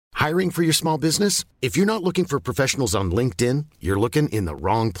Hiring for your small business? If you're not looking for professionals on LinkedIn, you're looking in the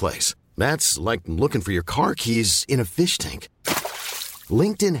wrong place. That's like looking for your car keys in a fish tank.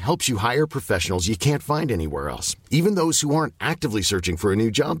 LinkedIn helps you hire professionals you can't find anywhere else, even those who aren't actively searching for a new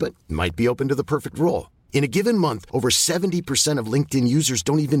job but might be open to the perfect role. In a given month, over 70% of LinkedIn users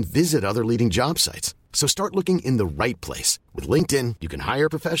don't even visit other leading job sites. So start looking in the right place. With LinkedIn, you can hire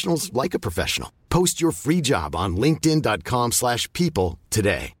professionals like a professional. Post your free job on linkedin.com/people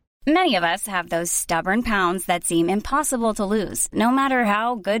today. Many of us have those stubborn pounds that seem impossible to lose, no matter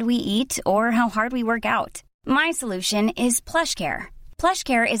how good we eat or how hard we work out. My solution is PlushCare.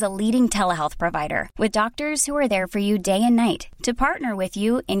 PlushCare is a leading telehealth provider with doctors who are there for you day and night to partner with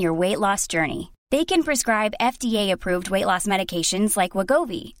you in your weight loss journey. They can prescribe FDA-approved weight loss medications like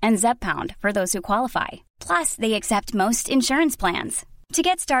Wegovy and Zepbound for those who qualify. Plus, they accept most insurance plans. To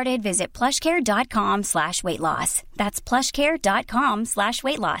get started, visit plushcare.com/weightloss. That's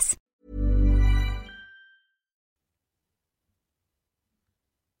plushcare.com/weightloss.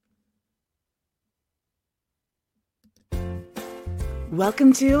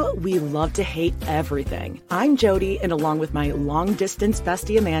 Welcome to We Love to Hate Everything. I'm Jody, and along with my long-distance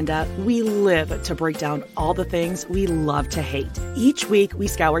bestie Amanda, we live to break down all the things we love to hate. Each week, we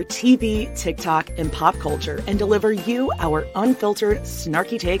scour TV, TikTok, and pop culture and deliver you our unfiltered,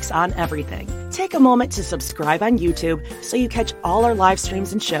 snarky takes on everything. Take a moment to subscribe on YouTube so you catch all our live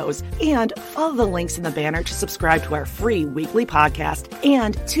streams and shows, and follow the links in the banner to subscribe to our free weekly podcast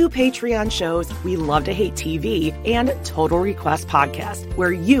and 2 Patreon shows, We Love to Hate TV and Total Request Podcast,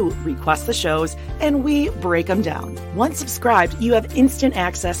 where you request the shows and we break them down. Once subscribed, you have instant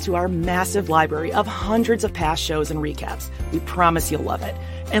access to our massive library of hundreds of past shows and recaps. We promise you'll love it.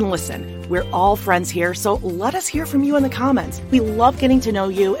 And listen, we're all friends here, so let us hear from you in the comments. We love getting to know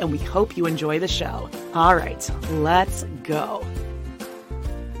you, and we hope you enjoy the show. All right, let's go.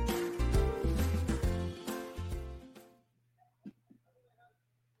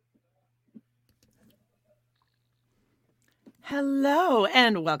 Hello,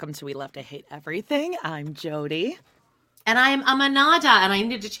 and welcome to We Love to Hate Everything. I'm Jody. And I'm Amanada, and I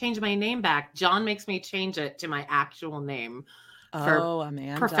need to change my name back. John makes me change it to my actual name for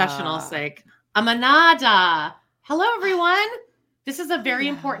Amanda. Professional sake. Amanada. Hello, everyone. This is a very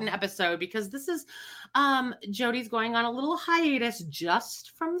important episode because this is Jody's going on a little hiatus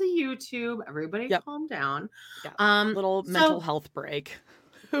just from the YouTube. Everybody calm down. Yeah. Little mental health break.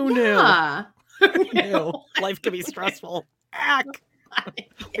 Who knew? Who knew? Life can be stressful. Like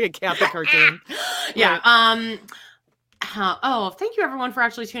a Catholic cartoon. Yeah. Thank you everyone for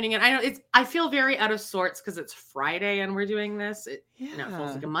actually tuning in. I know I feel very out of sorts because it's Friday and we're doing this. It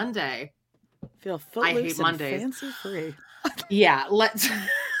feels like a Monday. Feel footloose. I hate Mondays. Fancy free. Yeah,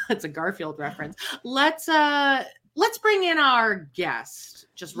 that's a Garfield reference. Let's bring in our guest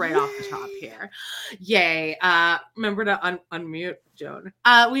just right off the top here. Yay. Remember to unmute Joan.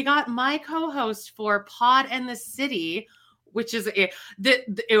 We got my co-host for Pod and the City, which is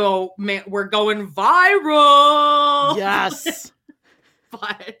we're going viral. Yes.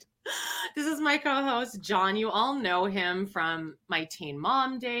 But this is my co-host, John. You all know him from my Teen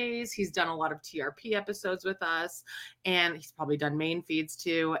Mom days. He's done a lot of TRP episodes with us, and he's probably done main feeds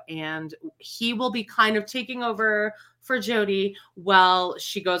too. And he will be kind of taking over for Jody while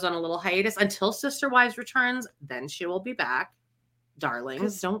she goes on a little hiatus until Sister Wives returns. Then she will be back.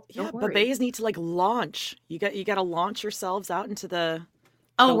 Darlings, don't worry. But bays need to launch. You got to launch yourselves out into the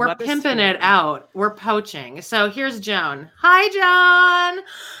we're pimping it out. We're poaching. So here's Joan. Hi, Joan.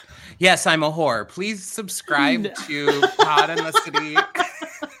 Yes, I'm a whore. Please subscribe to Pod and the City.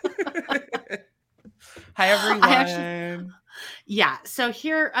 Hi, everyone. So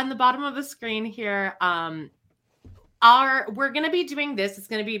here on the bottom of the screen here, we're going to be doing this. It's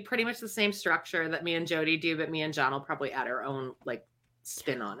going to be pretty much the same structure that me and Jody do, but me and John will probably add our own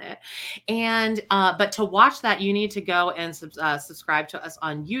spin on it. And but to watch that, you need to go and subscribe to us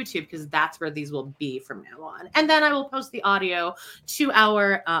on YouTube, because that's where these will be from now on. And then I will post the audio to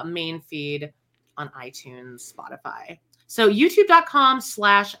our main feed on iTunes, Spotify. So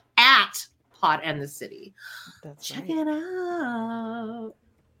youtube.com/@PodAndTheCity. Check it out.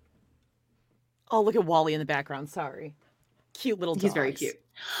 Oh, look at Wally in the background. Sorry. Cute little dog. He's very cute.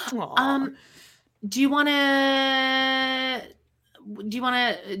 Aww.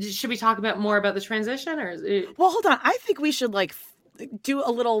 Should we talk about more about the transition, or is it... Well, hold on. I think we should do a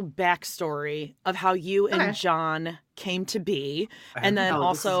little backstory of how you and John came to be, and then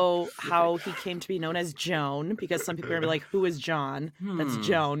also how he came to be known as Joan, because some people are going to be like, who is John? That's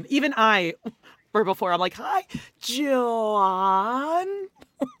Joan. Even I, before, I'm like, hi, John.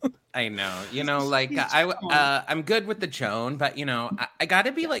 I know. Like I'm good with the Joan, but I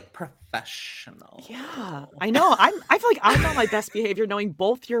gotta be like professional. Yeah, I know. I feel like I'm on my best behavior knowing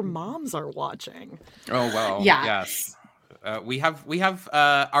both your moms are watching. Oh well. Yeah. Yes. We have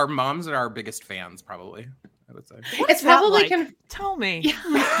our moms are our biggest fans, probably. I would say. It's probably tell me.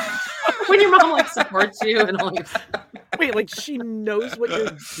 Yeah. When your mom like supports you and all your Wait, like she knows what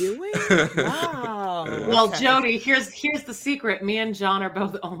you're doing? Wow. Well, okay. Jody, here's the secret. Me and John are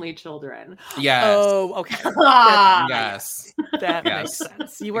both only children. Yes. Oh, okay. Yes. That makes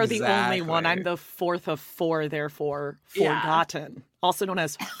sense. You are the only one. I'm the fourth of four, therefore forgotten. Also known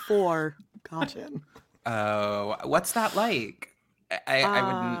as forgotten. Oh, what's that like? I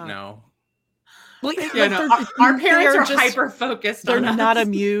wouldn't know. Well, our parents are hyper focused. They're not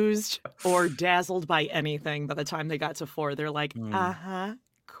amused or dazzled by anything. By the time they got to 4, they're like,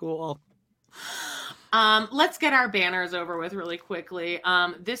 cool. Let's get our banners over with really quickly.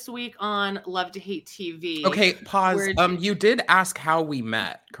 This week on Love to Hate TV. Okay, pause. You did ask how we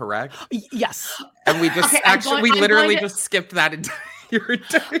met, correct? Yes. And we just we literally just skipped that entire.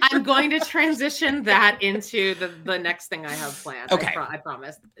 I'm going to transition that into the next thing I have planned. Okay. I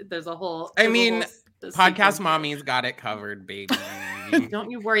promise. There's a whole. Podcast mommy's got it covered, baby.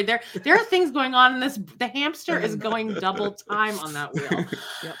 Don't you worry. There are things going on in this. The hamster is going double time on that wheel.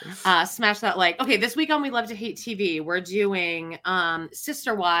 Yep. Smash that like. Okay, this week on We Love to Hate TV, we're doing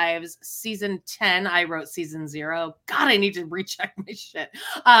Sister Wives season 10. I wrote season 0. God, I need to recheck my shit.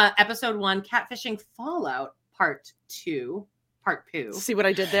 Episode 1, Catfishing Fallout, part 2. See what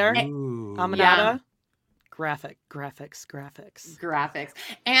I did there? Amadada? Yeah. Graphics.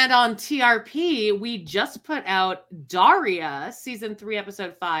 And on TRP, we just put out Daria, season 3,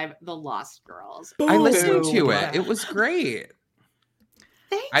 episode 5, The Lost Girls. I listened to it. It was great.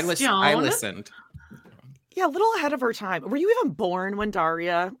 Thanks, Joan. I listened. Yeah, a little ahead of her time. Were you even born when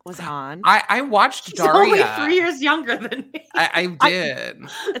Daria was on? I watched Daria. She's only 3 years younger than me. I did.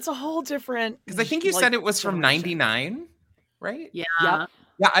 It's a whole different. Because I think you said it was from 99. Right? Yeah. Yep.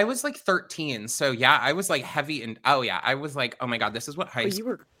 Yeah, I was like 13. So yeah, I was like heavy and I was like, oh my God, this is what high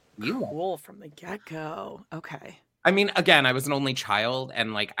school. You were cool from the get-go. Okay. I mean, again, I was an only child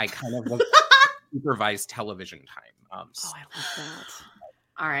and like I kind of supervised television time. I love that.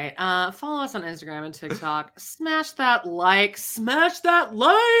 All right. Follow us on Instagram and TikTok. Smash that like. That's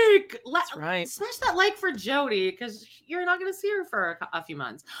right. Smash that like for Jody because you're not going to see her for a few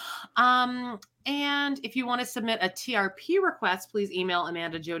months. And if you want to submit a TRP request, please email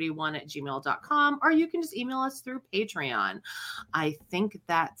amandajody1@gmail.com or you can just email us through Patreon. I think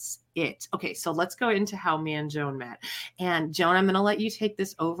that's it. Okay, so let's go into how me and Joan met. And Joan, I'm going to let you take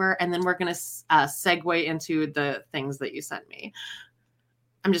this over and then we're going to segue into the things that you sent me.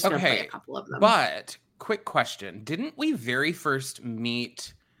 I'm just going to play a couple of them. But quick question. Didn't we very first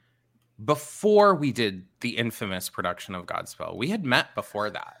meet before we did the infamous production of Godspell? We had met before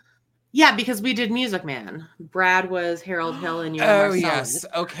that. Yeah, because we did Music Man. Brad was Harold Hill and you were Marcellus. Yes.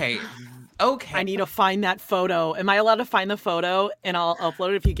 Okay. I need to find that photo. Am I allowed to find the photo and I'll upload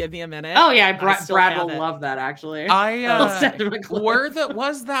it if you give me a minute? Oh yeah, Brad will love that actually. Was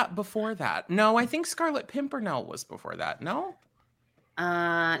that before that? No, I think Scarlet Pimpernel was before that. No?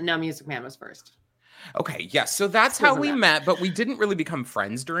 No, Music Man was first. Okay, yes. So that's how we met, but we didn't really become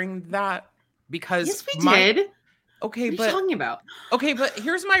friends during that because yes, we did. Okay, what are you talking about? Okay, but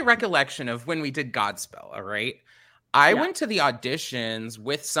here's my recollection of when we did Godspell. All right, I went to the auditions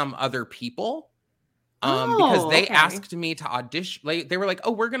with some other people, because they asked me to audition. Like, they were like,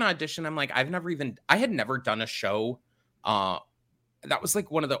 "Oh, we're gonna audition." I'm like, I had never done a show. That was like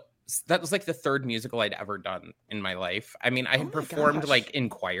the third musical I'd ever done in my life. I mean, I had performed like in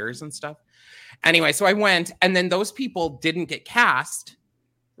choirs and stuff. Anyway, so I went, and then those people didn't get cast,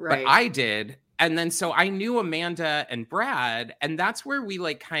 but I did. And then so I knew Amanda and Brad, and that's where we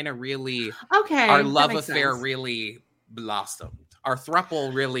like kind of really our love affair really blossomed. Our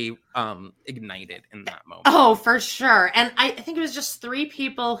throuple really ignited in that moment. Oh, for sure. And I think it was just 3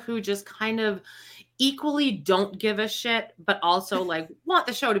 people who just kind of equally don't give a shit, but also like want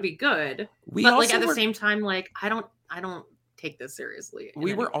the show to be good. But like at the same time, like I don't take this seriously.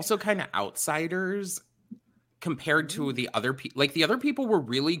 We were also kind of outsiders compared to the other people. Like the other people were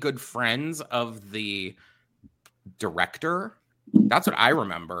really good friends of the director. That's what I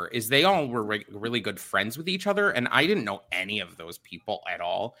remember, is they all were really good friends with each other. And I didn't know any of those people at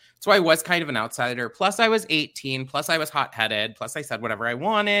all. So I was kind of an outsider. Plus I was 18. Plus I was hot-headed. Plus I said whatever I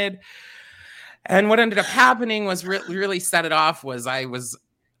wanted. And what ended up happening was really set it off was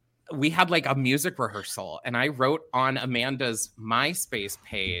we had like a music rehearsal. And I wrote on Amanda's MySpace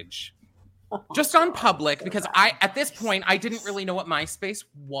page, just on public, because at this point, I didn't really know what MySpace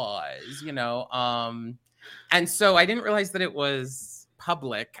was, and so I didn't realize that it was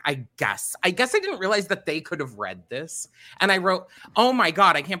public. I guess I didn't realize that they could have read this. And I wrote, "Oh my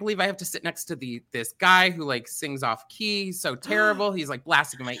God, I can't believe I have to sit next to this guy who like sings off key. He's so terrible. He's like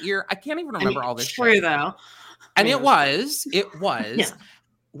blasting in my ear. I can't even remember all this true shit." Though. And it was. Yeah.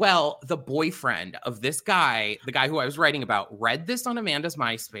 Well, the boyfriend of this guy, the guy who I was writing about, read this on Amanda's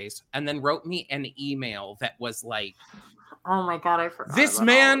MySpace and then wrote me an email that was like, "Oh my God, I forgot. This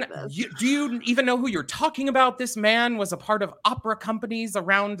man, do you even know who you're talking about? This man was a part of opera companies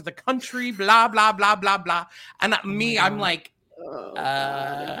around the country, blah, blah, blah, blah, blah." And I'm like,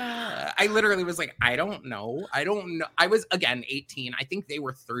 I literally was like, I don't know. I was, again, 18. I think they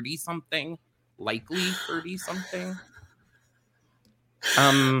were 30-something, likely 30-something.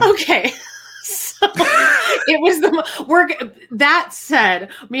 Okay. So it was that said,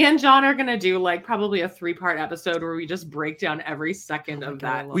 me and John are gonna do like probably a 3-part episode where we just break down every second of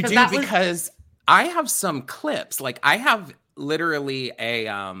that. We do, because I have some clips. Like I have literally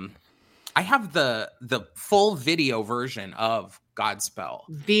I have the full video version of Godspell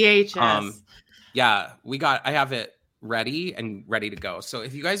VHS. I have it ready to go. So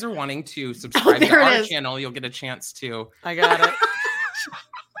if you guys are wanting to subscribe to our channel, you'll get a chance to. I got it.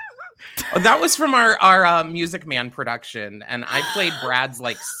 That was from our Music Man production, and I played Brad's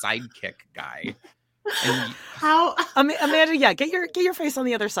like sidekick guy. And How Amanda? Yeah, get your face on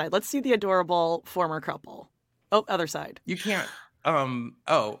the other side. Let's see the adorable former couple. Oh, other side. You can't. Oh,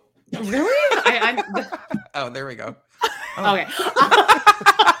 really? Oh, there we go. Oh. Okay.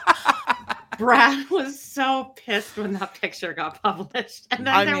 Brad was so pissed when that picture got published, and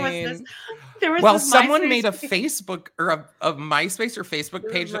then there was someone made a Facebook or a MySpace or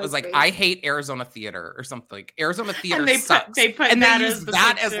Facebook page that was like, "I hate Arizona theater" or something. Like, Arizona theater sucks. They put and that they as used the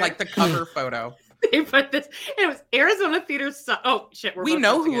that picture. as like the cover photo. They put this. It was Arizona theater sucks. Oh shit! We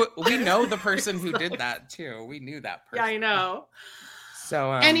know the person who did that too. We knew that person. Yeah, I know.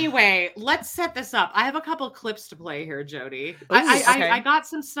 So anyway, let's set this up. I have a couple of clips to play here, Jody. Ooh, okay. I got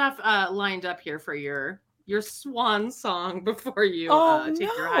some stuff lined up here for your swan song before you take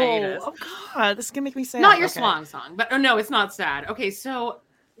your hiatus. Oh God, this is gonna make me sad. Not your swan song, but no, it's not sad. Okay, so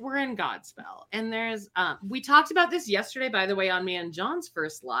we're in Godspell, and there's we talked about this yesterday, by the way, on me and John's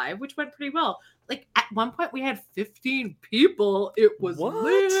first live, which went pretty well. Like at one point, we had 15 people. It was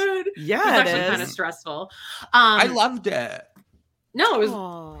lit. Yeah, it was actually kind of stressful. I loved it.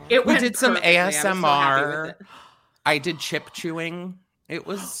 No, it We went did some perfectly. I was so happy ASMR. with it. I did chip chewing. It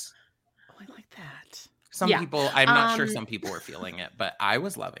was. I like that. Some people, I'm not sure some people were feeling it, but I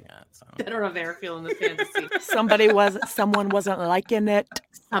was loving it. So. I don't know if they were feeling the fantasy. Someone wasn't liking it.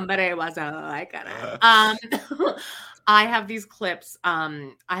 Somebody wasn't liking it. I have these clips.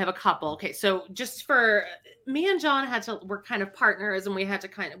 I have a couple. Okay, so just for me and John we're kind of partners, and we had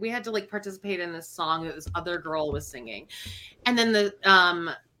to like participate in this song that this other girl was singing, and then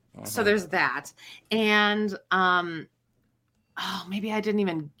so there's that, and maybe I didn't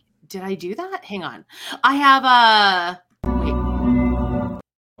even. Did I do that? Hang on. I have wait.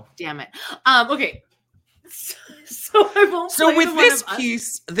 Damn it. Okay. So I won't. So with this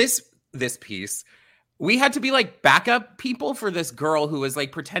piece, this piece, we had to be like backup people for this girl who was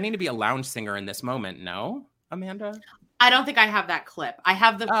like pretending to be a lounge singer in this moment. No, Amanda? I don't think I have that clip. I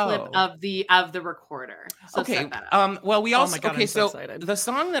have the clip of the recorder. So okay. set that up. Well, we also God, so excited. the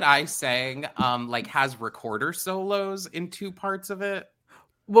song that I sang like has recorder solos in 2 parts of it.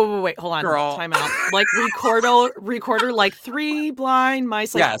 Wait, hold on. Girl. Time out. Like recorder, like 3 blind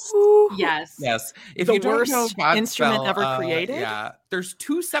mice. Like, Yes. Yes. If The you don't worst know Godspell, instrument ever created? Yeah. There's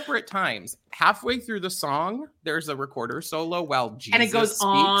 2 separate times. Halfway through the song, there's a recorder solo while Jesus And it goes speaks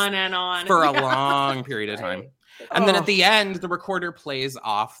on and on. for a long period of time. And then at the end, the recorder plays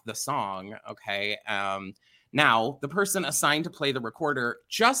off the song. Okay. Now, the person assigned to play the recorder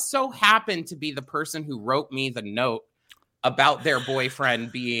just so happened to be the person who wrote me the note about their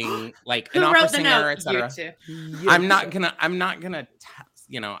boyfriend being like an opera singer, etc. I'm not gonna, I'm gonna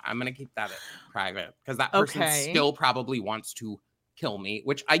keep that private because that person still probably wants to kill me,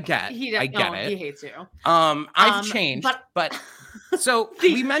 which I get. I get it. He hates you. I've changed, but so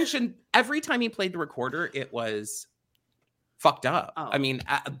we mentioned every time he played the recorder, it was fucked up. I mean,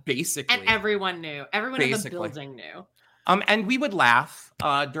 basically, and everyone knew. Everyone in the building knew. And we would laugh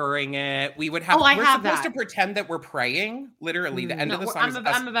during it. We would have. We're supposed to pretend that we're praying. Literally, the end of the song.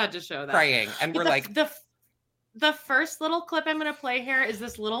 I'm about to show that praying, and we're like, The first little clip I'm going to play here is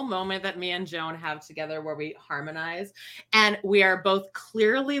this little moment that me and Joan have together where we harmonize, and we are both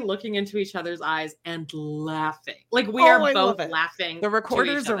clearly looking into each other's eyes and laughing. Like we are both laughing. The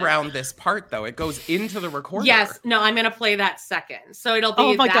recorder's around this part, though. It goes into the recorder. Yes. No, I'm going to play that second. So it'll be.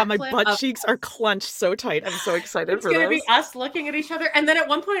 Oh my God, my butt cheeks are clenched so tight. I'm so excited for this. It's going to be us looking at each other. And then at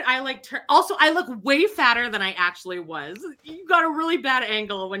one point I like turn. Also, I look way fatter than I actually was. You got a really bad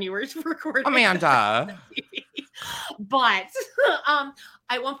angle when you were recording. Amanda. But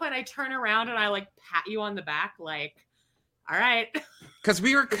at one point I turn around and I like pat you on the back, like, all right. Because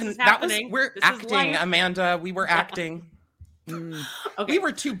we were we're acting, Amanda. We were acting. Okay. We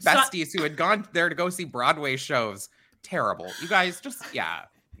were two besties who had gone there to go see Broadway shows. Terrible. You guys just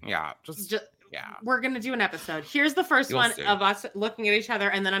we're going to do an episode. Here's the first one of us looking at each other,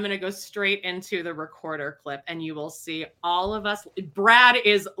 and then I'm going to go straight into the recorder clip, and you will see all of us. Brad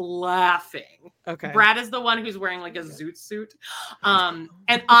is laughing. Okay. Brad is the one who's wearing like a zoot suit. And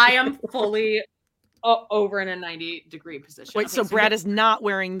I am fully over in a 90-degree position. Wait, so Brad is not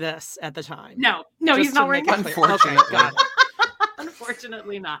wearing this at the time? No, he's not wearing it. Unfortunately. Okay, got it.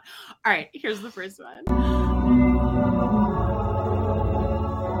 Unfortunately not. All right, here's the first one.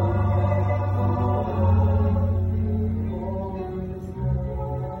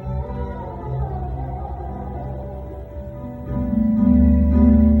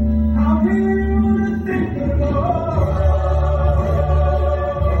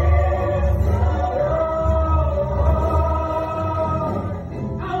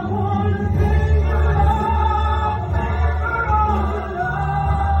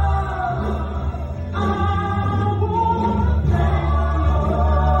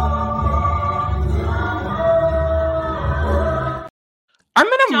 I'm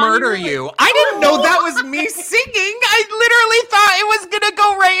gonna murder you. I didn't know that was me singing. I literally thought it was gonna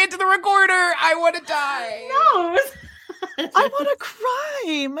go right into the recorder. I want to die. No. I want to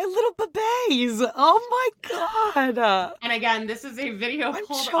cry. My little babies. Oh my God. And again, this is a video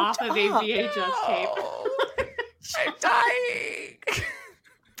pulled off of a VHS tape. I'm dying.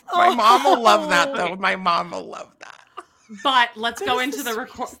 My mom will love that, though. My mom will love that. But let's go into the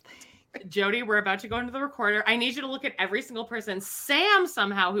record. Jody, we're about to go into the recorder. I need you to look at every single person. Sam,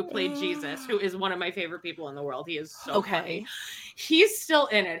 somehow, who played Jesus, who is one of my favorite people in the world. He is so funny. He's still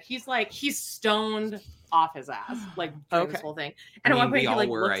in it. He's stoned off his ass, like doing this whole thing. And at one point, he like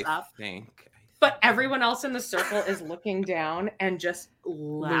looks up. But everyone else in the circle is looking down and just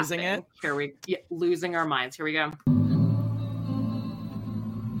laughing. Losing it. Losing our minds. Here we go.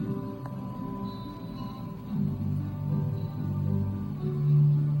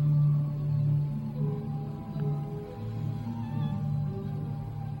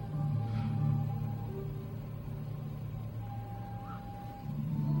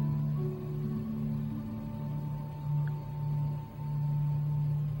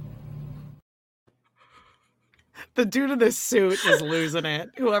 The dude in the suit is losing it.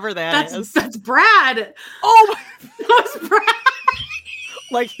 Whoever that is. That's Brad. Oh, that's Brad.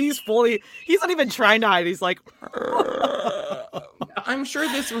 Like he's not even trying to hide. He's like, I'm sure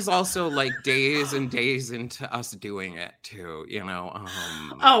this was also like days and days into us doing it too, you know.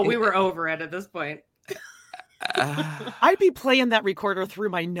 We were over it at this point. I'd be playing that recorder through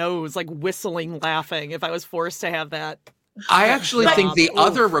my nose, like whistling, laughing if I was forced to have that. I actually think the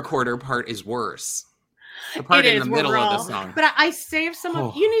other recorder part is worse. The part in the middle of the song. But I saved some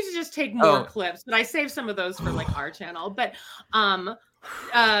of, you need to just take more clips, but I saved some of those for like our channel. But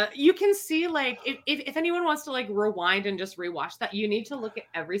you can see like, if anyone wants to like rewind and just rewatch that, you need to look at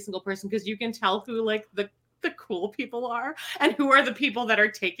every single person because you can tell who like the cool people are and who are the people that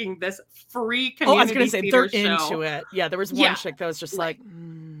are taking this free community I was going to say, they're show. Into it. Yeah, there was one chick that was just like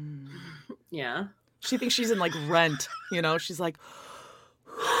yeah. She thinks she's in like Rent, you know? She's like,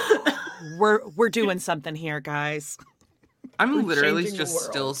 we're doing something here, guys. I'm literally just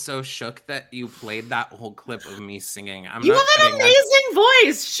still so shook that you played that whole clip of me singing. You have an amazing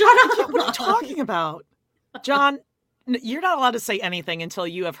voice. Shut up. What are you talking about? John, you're not allowed to say anything until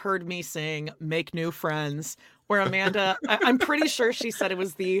you have heard me sing Make New Friends, where Amanda, I'm pretty sure she said it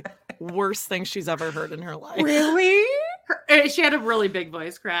was the worst thing she's ever heard in her life. Really? She had a really big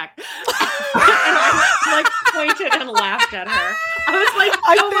voice crack. And I like pointed and laughed at her. I was like,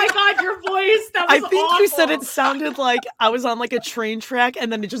 my God, your voice, that was I think awful. You said it sounded like I was on like a train track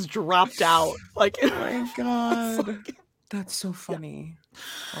and then it just dropped out. Like, oh my God. That's so funny.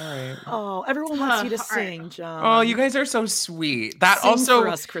 All right. Oh, everyone wants you to sing, John. Oh, you guys are so sweet. That sing also, for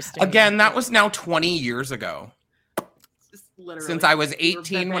us, Christine. Again, that was now 20 years ago. Since I was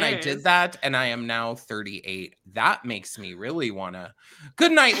 18 when I did that, and I am now 38. That makes me really want to.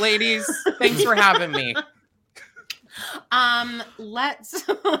 Good night, ladies. Thanks for having me. Let's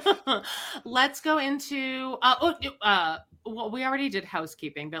go into well, we already did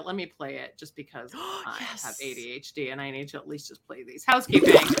housekeeping, but let me play it just because I have ADHD and I need to at least just play these.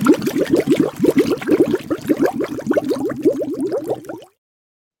 Housekeeping.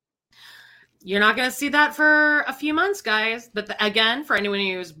 You're not going to see that for a few months, guys. But again, for anyone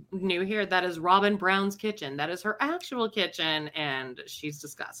who's new here, that is Robin Brown's kitchen. That is her actual kitchen, and she's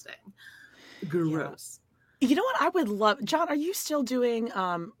disgusting. Gross. Yeah. You know what I would love? John, are you still doing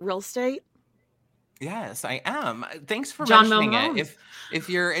real estate? Yes, I am. Thanks for John mentioning Moe it. If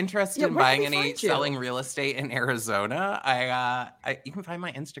you're interested in buying any selling real estate in Arizona, you can find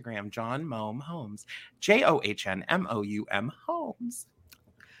my Instagram, John Moe Homes, JOHNMOUM Homes.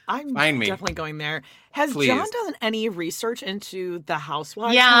 I'm definitely going there. Has John done any research into the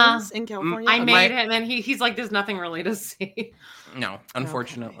housewives homes in California? I made him, and he's like, there's nothing really to see. No,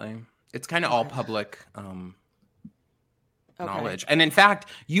 unfortunately. Okay. It's kind of all public knowledge. And in fact,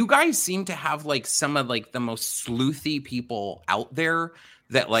 you guys seem to have like some of like the most sleuthy people out there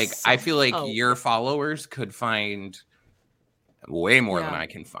that like I feel like your followers could find way more than I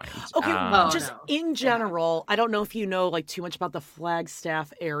can find. Okay, in general, I don't know if you know like too much about the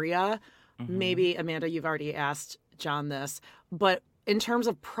Flagstaff area. Mm-hmm. Maybe Amanda, you've already asked John this, but in terms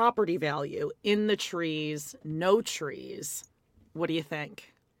of property value, in the trees, no trees, what do you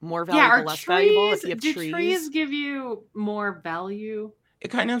think? More valuable, less valuable? If you have do trees give you more value? It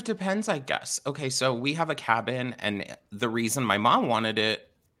kind of depends, I guess. Okay, so we have a cabin, and the reason my mom wanted it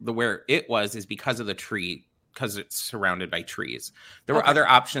where it was is because of the tree, because it's surrounded by trees. There were other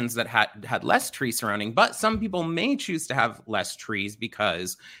options that had less trees surrounding, but some people may choose to have less trees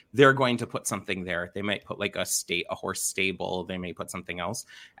because they're going to put something there. They might put like a horse stable. They may put something else.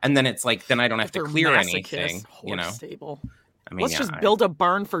 And then it's like, then I don't have to clear anything, stable. I mean, let's just build a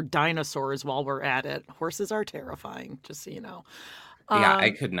barn for dinosaurs while we're at it. Horses are terrifying, just so you know. Yeah, I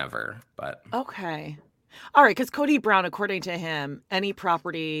could never, but. Okay. All right, because Cody Brown, according to him, any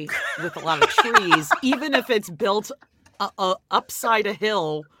property with a lot of trees, even if it's built upside a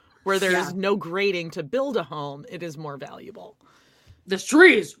hill where there's no grading to build a home, it is more valuable. There's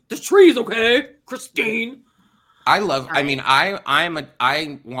trees, okay, Christine. I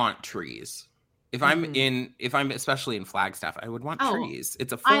want trees. If I'm especially in Flagstaff, I would want trees.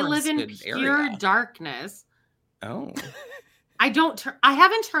 It's a forested area. I live in pure darkness. Oh. I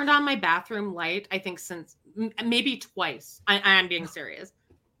haven't turned on my bathroom light, I think, since maybe twice. I'm being serious.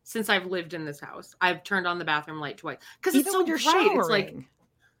 Since I've lived in this house, I've turned on the bathroom light twice. Because it's so bright. Showering. It's like,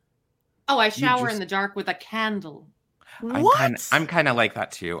 I shower in the dark with a candle. I'm kind of like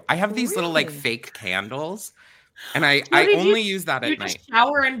that too. I have these little like fake candles. And I only use that at night. You just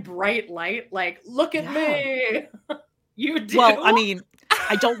shower in bright light? Like, look at me. You do? Well, I mean,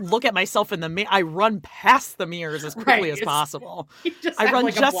 I don't look at myself in the mirror. I run past the mirrors as quickly as possible. I run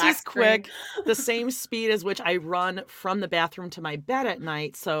just as quick, the same speed as which I run from the bathroom to my bed at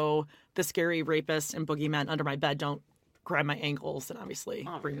night. So the scary rapists and boogeymen under my bed don't grab my ankles and obviously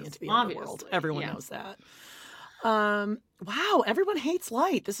bring me into the underworld. Everyone knows that. Wow, everyone hates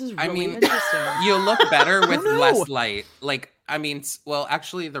light. This is really interesting. You look better with less light. Like, I mean, well,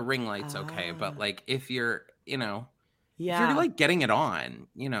 actually the ring light's okay, but like if you're, if you're like getting it on,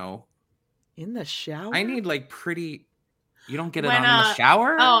 in the shower. I need like pretty. You don't get it on in the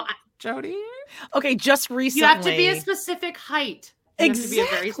shower, Jody. Okay, just recently. You have to be a specific height.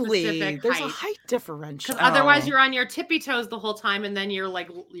 Exactly. There's a height differential. Because otherwise you're on your tippy toes the whole time and then you're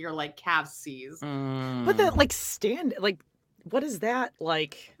like calves seize. But that what is that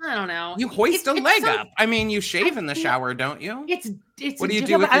like? I don't know. You hoist a leg up. I mean, you shave in the shower, don't you? It's what do you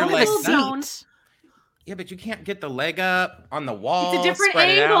do with your leg up? Yeah, but you can't get the leg up on the wall. It's a different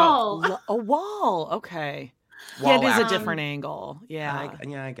angle. A wall. Okay. It is a different angle. Yeah.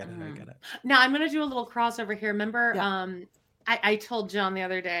 I get it. Now I'm gonna do a little crossover here. Remember, I told John the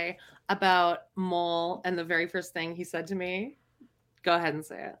other day about Mole, and the very first thing he said to me, go ahead and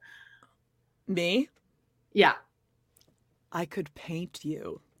say it. Me? Yeah. I could paint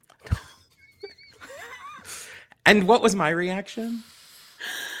you. And what was my reaction?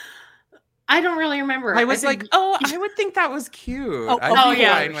 I don't really remember. I was like, I would think that was cute. I'd be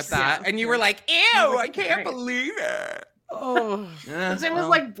fine with that. And you were like, ew, I can't believe it. Oh, it was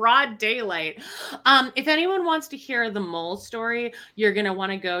like broad daylight. If anyone wants to hear the Mole story, you're going to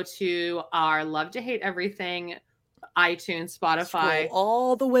want to go to our Love to Hate Everything, iTunes, Spotify. Scroll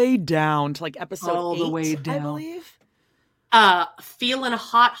all the way down to like episode 8, I believe. Feeling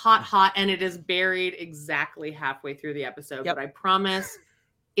hot, and it is buried exactly halfway through the episode. But I promise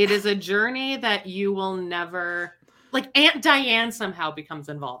it is a journey that you will never, like, Aunt Diane somehow becomes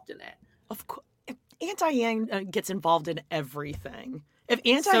involved in it. Of course. Aunt Diane gets involved in everything. If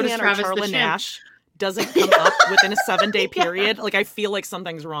Aunt So does Diane or Travis the Charla chimp. Nash doesn't come up within a 7-day period, like I feel like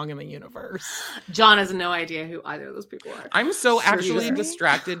something's wrong in the universe. John has no idea who either of those people are. I'm so Sure actually you do.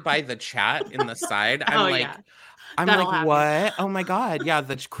 distracted by the chat in the side. I'm like, yeah. I'm That'll like, happen. what? Oh my God. Yeah,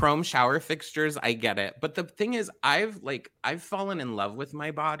 the chrome shower fixtures, I get it. But the thing is, I've fallen in love with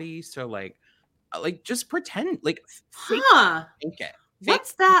my body. So like just pretend, like fake it.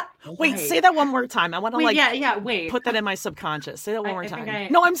 What's that? Wait, say that one more time. I want to Wait, wait. put that in my subconscious. Say that one more I think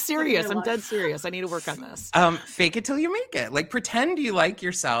time. No, I'm serious. I'm dead serious. I need to work on this. Fake it till you make it. Like pretend you like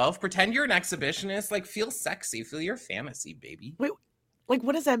yourself. Pretend you're an exhibitionist. Like feel sexy. Feel your fantasy, baby. Wait, like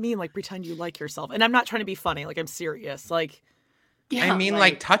what does that mean? Like pretend you like yourself. And I'm not trying to be funny. Like I'm serious. Like, I mean,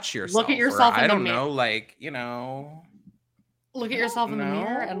 like touch yourself. Look at yourself. I don't know. Like, you know. Look at yourself in the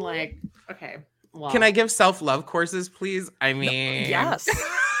mirror and like, okay. Well, can I give self-love courses, please? I mean, yes.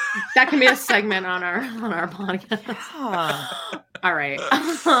 That can be a segment on our podcast. Yeah. All right.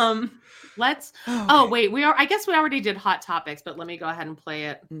 Let's. Oh wait, I guess we already did hot topics, but let me go ahead and play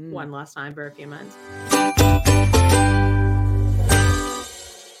it one last time for a few minutes.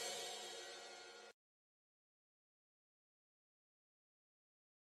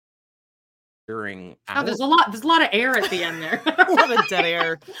 Oh, there's a lot of air at the end there. A lot of dead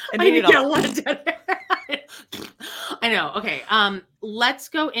air. I need to get a lot of dead air. I know. Okay. Let's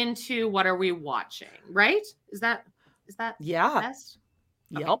go into what are we watching, right? Is that yeah. best?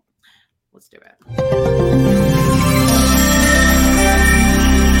 Yep. Okay. Let's do it.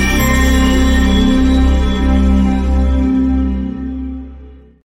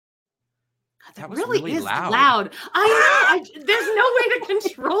 That was really is loud. I know. There's no way to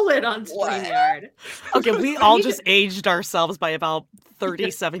control it on StreamYard. Okay, we all just aged ourselves by about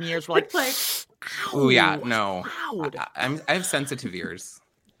 37 years. We're like, oh yeah, no. Loud. I have sensitive ears.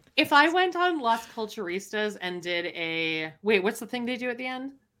 If I went on Las Culturistas and did what's the thing they do at the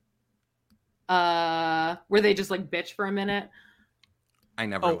end? Where they just like bitch for a minute. I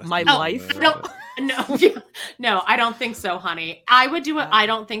never. My life. No, I don't think so, honey. I would do it. I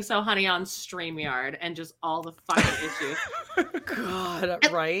don't think so, honey, on StreamYard and just all the fucking issues. God,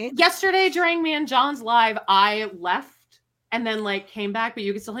 right? Yesterday during me and John's live, I left and then like came back, but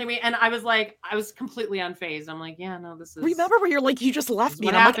you could still hear me. And I was completely unfazed. I'm like, yeah, no, this is. Remember where you're like, you just left me.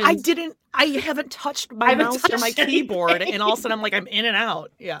 And what I'm like, I haven't touched my mouse or my keyboard, and all of a sudden I'm like, I'm in and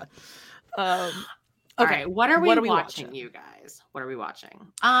out. Yeah. Okay. All right, what are we watching, you guys? What are we watching?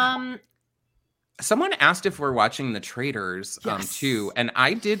 Someone asked if we're watching The Traitors too, and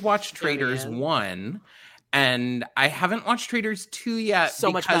I did watch Traitors 1, and I haven't watched Traitors 2 yet.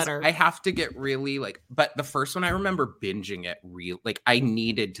 So much better. I have to get really but the first one I remember binging it I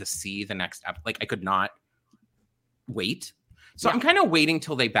needed to see the next episode. Like I could not wait. So I'm kind of waiting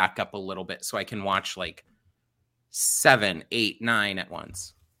till they back up a little bit so I can watch 7, 8, 9 at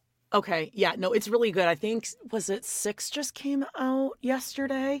once. Okay. Yeah, no, it's really good. I think, was it 6 just came out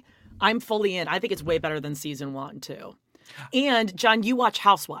yesterday? I'm fully in. I think it's way better than season 1 too. And John, you watch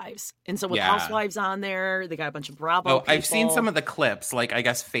Housewives. And so with Housewives on there, they got a bunch of Bravo people. I've seen some of the clips. I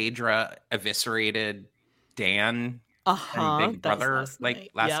guess Phaedra eviscerated Dan and Big Brother last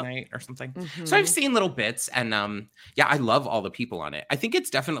night or something. Mm-hmm. So I've seen little bits and I love all the people on it. I think it's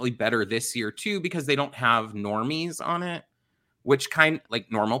definitely better this year too because they don't have normies on it. Which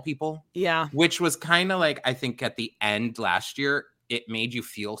normal people. Yeah. Which was kind of I think at the end last year, it made you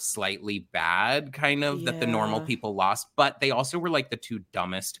feel slightly bad that the normal people lost. But they also were the two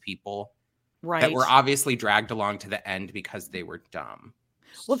dumbest people. Right. That were obviously dragged along to the end because they were dumb.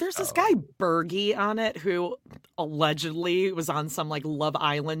 Well, there's this guy Bergie on it who allegedly was on some Love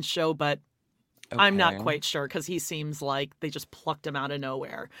Island show, but I'm not quite sure because he seems like they just plucked him out of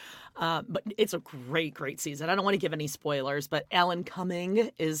nowhere. But it's a great, great season. I don't want to give any spoilers, but Alan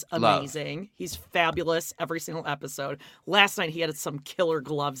Cumming is amazing. Love. He's fabulous every single episode. Last night he had some killer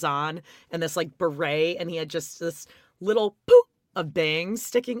gloves on and this beret, and he had just this little poof of bangs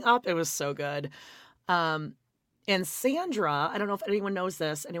sticking up. It was so good. And Sandra, I don't know if anyone knows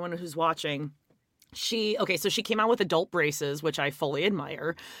this, anyone who's watching, so she came out with adult braces, which I fully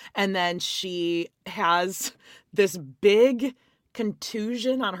admire. And then she has this big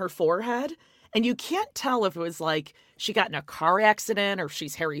contusion on her forehead. And you can't tell if it was she got in a car accident or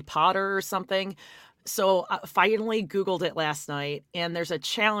she's Harry Potter or something. So I finally Googled it last night. And there's a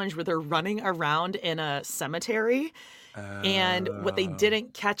challenge where they're running around in a cemetery. And what they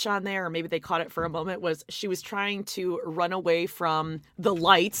didn't catch on there, or maybe they caught it for a moment, was she was trying to run away from the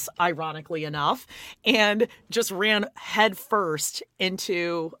lights, ironically enough, and just ran head first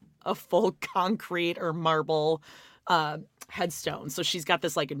into a full concrete or marble headstone. So she's got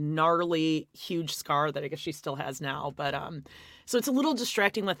this like gnarly, huge scar that I guess she still has now. But so it's a little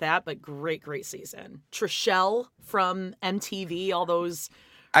distracting with that, but great season. Trishelle from MTV, all those.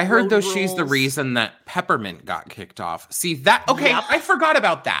 I heard though rules. she's the reason that Peppermint got kicked off. See that? Okay, yep. I forgot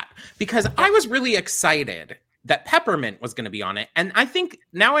about that because I was really excited that Peppermint was going to be on it. And I think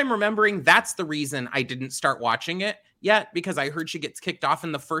now I'm remembering that's the reason I didn't start watching it yet, because I heard she gets kicked off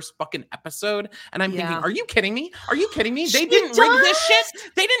in the first fucking episode. And I'm thinking, are you kidding me? Are you kidding me? They didn't rig this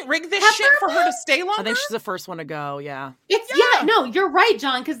shit. They didn't rig this shit for her to stay longer. I think she's the first one to go. Yeah. No, you're right,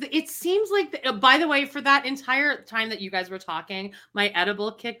 John. Because it seems like, by the way, for that entire time that you guys were talking, my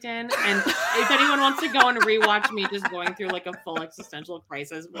edible kicked in. And if anyone wants to go and rewatch me just going through like a full existential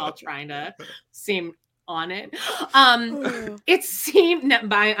crisis while trying to seem on it. It seemed,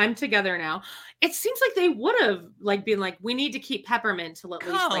 I'm together now. It seems like they would have like been like, we need to keep Peppermint till at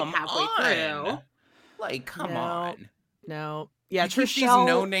least like halfway through. Like, come on. No. Yeah, She's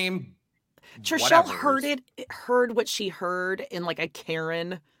no name. Trishelle heard what she heard in like a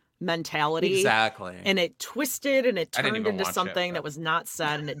Karen mentality. Exactly. And it twisted and it turned into something that was not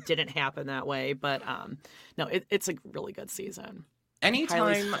said, and it didn't happen that way. But no, it's a really good season.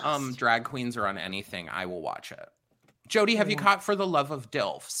 Anytime drag queens are on anything, I will watch it. Jody, have you caught For the Love of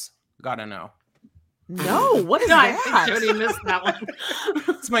Dilfs? Gotta know. No, what is that? I think Jody missed that one.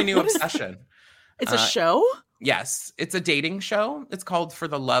 It's my new obsession. It's a show? Yes, it's a dating show. It's called For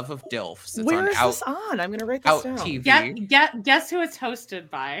the Love of Dilfs. It's Where is this on? I'm going to write this down. TV. Guess who it's hosted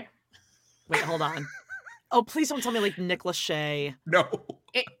by? Wait, hold on. Oh, please don't tell me like Nick Lachey. No.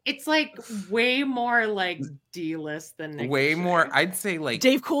 It's like way more like D-list than Nick Way Lachey. more, I'd say like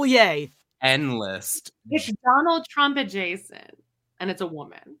Dave Coulier. N-list. It's Donald Trump adjacent, and it's a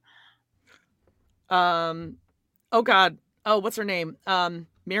woman. Oh God. Oh, what's her name?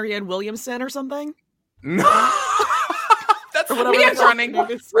 Marianne Williamson or something? No. That's what we are running for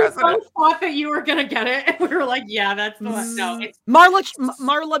president. I thought that you were gonna get it, and we were like, "Yeah, that's the one." No, it's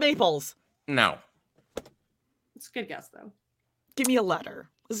Marla Maples. No, it's a good guess though. Give me a letter.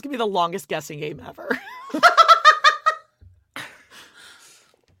 This is gonna be the longest guessing game ever.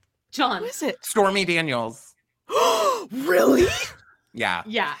 John, who is it? Stormy Daniels. Really? Yeah.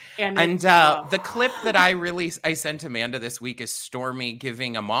 Yeah. And the clip that I sent Amanda this week is Stormy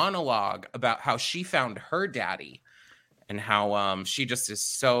giving a monologue about how she found her daddy and how she just is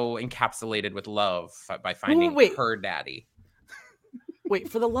so encapsulated with love by finding her daddy. Wait,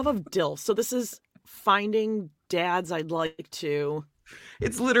 For the Love of Dill. So this is finding dads I'd like to.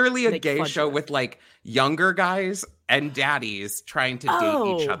 It's literally a gay show with like younger guys and daddies trying to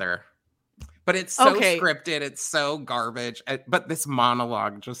date each other. But it's so scripted. It's so garbage. But this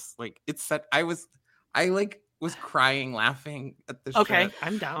monologue just like I was crying laughing at the show. Okay,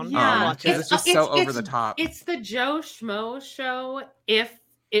 I'm down. Yeah, it's just so over the top. It's the Joe Schmo show. If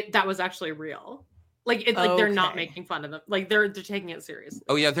that was actually real, like they're not making fun of them. Like they're taking it seriously.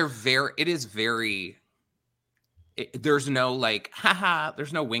 Oh yeah, it is very. There's no like, haha.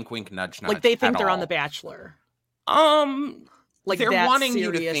 There's no wink, wink, nudge, nudge. Like they think they're on The Bachelor. Like they're wanting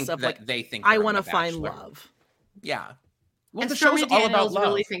you to think that like, they think I want to find love. Yeah. Well, and the show's all about love.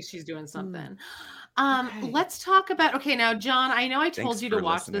 Really thinks she's doing something. Let's talk about. Okay, now John, I know I told you to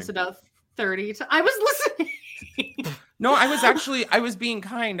watch this about 30 times. I was listening. No, I was being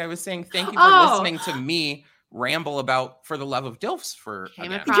kind. I was saying thank you for listening to me ramble about For the Love of Dilfs You're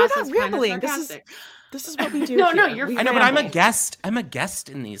not rambling. This is what we do. No, here. You're. I know, but I'm a guest. I'm a guest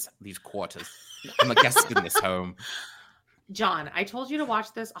in these quarters. I'm a guest in this home. John, I told you to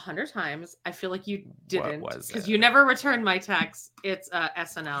watch this 100 times. I feel like you didn't because you never returned my text. It's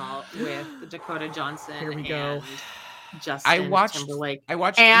SNL with Dakota Johnson. Here we go. Justin Timberlake. I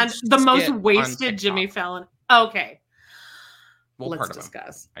watched and the most wasted Jimmy Fallon. Okay, let's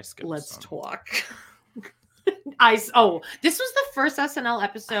discuss. Let's talk. This was the first SNL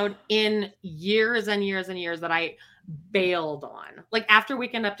episode in years and years and years that I bailed on. Like after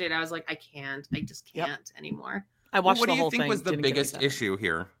Weekend Update, I was like, I just can't anymore. I watched the whole thing. What do you think was the biggest issue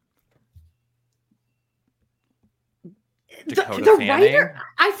here? The writer.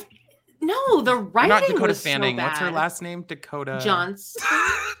 The writing. Not Dakota was Fanning. So bad. What's her last name? Dakota Johnson.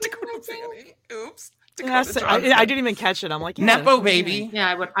 Dakota Fanning. Oops. I didn't even catch it. I'm like, Nepo baby.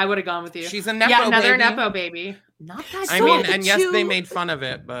 Yeah, I would have gone with you. She's a Nepo baby. Another Nepo baby. Not that. I mean, and yes, they made fun of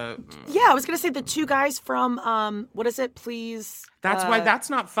it, but yeah, I was gonna say the two guys from what is it? Please. That's why that's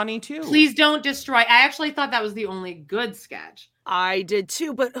not funny too. Please don't destroy. I actually thought that was the only good sketch. I did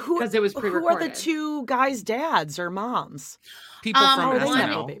too, but because it was pre-recorded. Who are the two guys' dads or moms? People from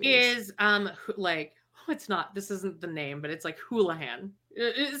SNL. One is it's not. This isn't the name, but it's like Houlihan.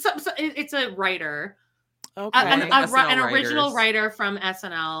 It's a writer. Okay. An original writer from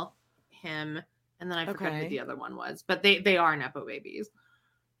SNL, him, and then I forgot who the other one was. But they are Nepo babies.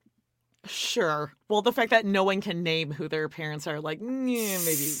 Sure. Well, the fact that no one can name who their parents are, like,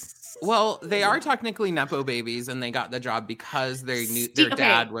 maybe. Well, they are technically Nepo babies, and they got the job because they knew their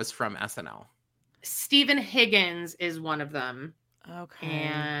dad was from SNL. Stephen Higgins is one of them. Okay.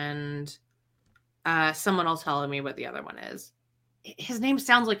 And someone will tell me what the other one is. His name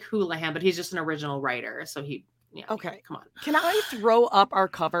sounds like Houlihan, but he's just an original writer. So okay. Come on. Can I throw up our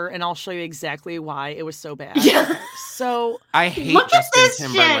cover and I'll show you exactly why it was so bad? Yeah. So I hate Justin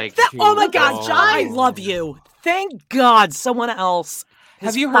Timberlake. Oh my God, John, I love you. Thank God someone else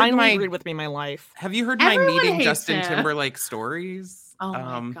has finally agreed with me in my life. Have you heard my meeting Justin Timberlake stories? Oh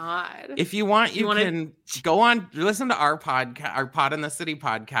my God. If you want, you can go on, listen to our podcast, our Pod in the City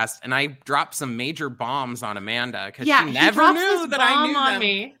podcast, and I dropped some major bombs on Amanda because she never knew that I knew them.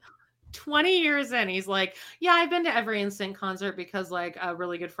 Me. 20 years in, he's like, yeah, I've been to every NSYNC concert because like a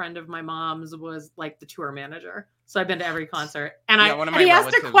really good friend of my mom's was like the tour manager. So I've been to every concert. And he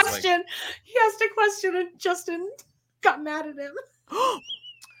asked a question. He asked a question and Justin got mad at him.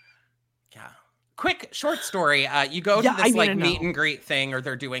 Yeah. Quick short story. You go to this meet and greet thing, or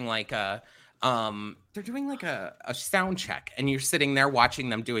they're doing like a sound check, and you're sitting there watching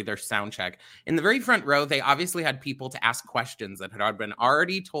them doing their sound check. In the very front row, they obviously had people to ask questions that had been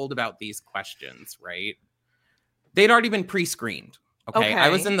already told about these questions, right? They'd already been pre-screened. Okay. I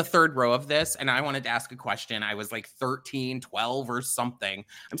was in the third row of this, and I wanted to ask a question. I was like 13, 12 or something.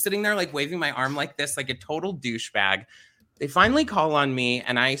 I'm sitting there like waving my arm like this, like a total douchebag. They finally call on me,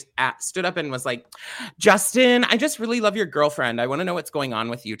 and I stood up and was like, Justin, I just really love your girlfriend. I want to know what's going on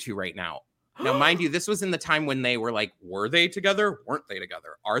with you two right now. Now, mind you, this was in the time when they were like, were they together? Weren't they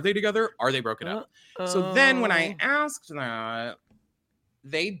together? Are they together? Are they broken up? So then when I asked that,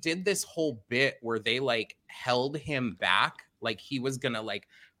 they did this whole bit where they like held him back. Like he was going to like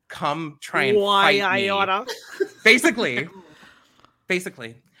come try and fight me. Basically.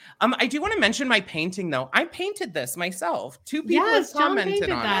 I do want to mention my painting, though. I painted this myself. 2 people have commented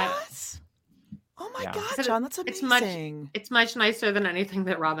on it. Oh my God, John, that's amazing. It's much nicer than anything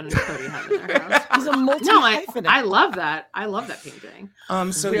that Robin and Cody have in their house. He's a multi-hyphenate. I love that. I love that painting. I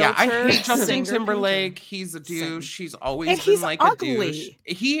hate Justin Timberlake. He's a douche. He's always been like ugly. A douche.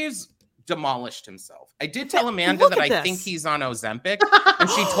 He is demolished himself. I did tell Amanda that I think he's on Ozempic, and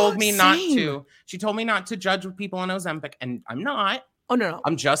she told me not to. She told me not to judge people on Ozempic, and I'm not. Oh, no.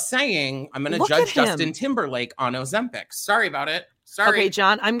 I'm just saying I'm going to judge Justin Timberlake on Ozempic. Sorry about it. Sorry. Okay,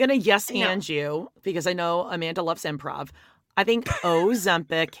 John, I'm going to and you because I know Amanda loves improv. I think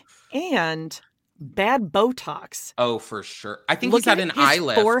Ozempic and bad Botox. Oh, for sure. I think he's had an eye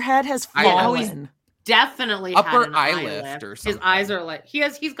lift. His forehead has fallen. Definitely upper had an eye lift or something. His eyes are like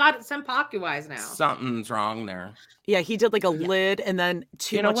he's got Senpaku eyes now. Something's wrong there. Yeah, he did like a lid and then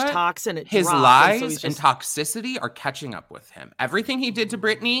too much toxin. His lies and toxicity are catching up with him. Everything he did to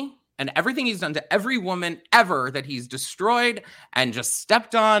Britney and everything he's done to every woman ever that he's destroyed and just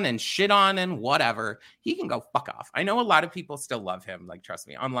stepped on and shit on and whatever, he can go fuck off. I know a lot of people still love him. Like, trust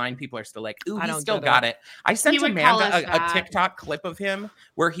me, online people are still like, ooh, he still got it. I sent Amanda a TikTok clip of him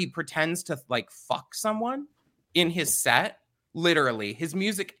where he pretends to like fuck someone in his set. Literally, his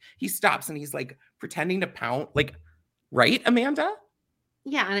music, he stops and he's like pretending to pound. Like, right, Amanda?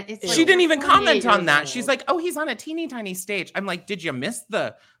 Yeah. And it's like, she didn't even comment on that. She's like, oh, he's on a teeny tiny stage. I'm like, did you miss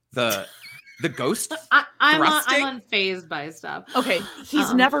the ghost? I'm unfazed by stuff. Okay,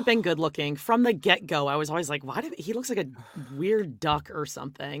 he's never been good looking from the get-go. I was always like, why did he looks like a weird duck or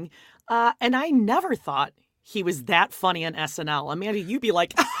something? And I never thought he was that funny on SNL. Amanda, you'd be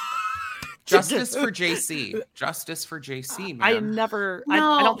like, justice for JC. Justice for JC, man.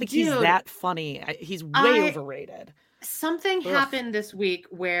 I don't think he's that funny. He's way overrated. Something happened this week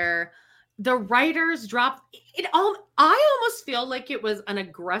where the writers dropped it all. I almost feel like it was an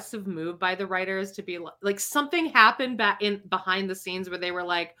aggressive move by the writers to be like something happened behind the scenes where they were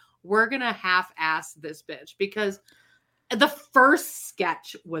like, we're going to half-ass this bitch because the first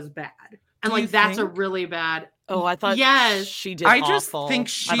sketch was bad. And like, that's a really bad. Oh, I thought she did awful. Think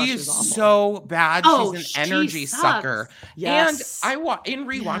she is so bad. She's an energy sucker. Yes. And in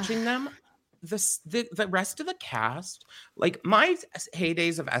rewatching them, the rest of the cast, like my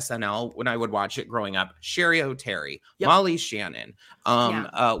heydays of SNL when I would watch it growing up, Sherry O'Terry, Molly Shannon,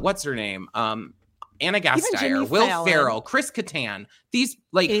 what's her name? Anna Gasteyer, Will Ferrell, Chris Kattan. These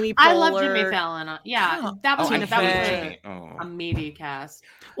like Amy Poehler. I love Jimmy Fallon. That was a meaty cast.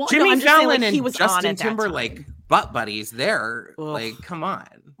 Well, Jimmy Fallon and Justin Timberlake butt buddies there. Ugh. Like, come on.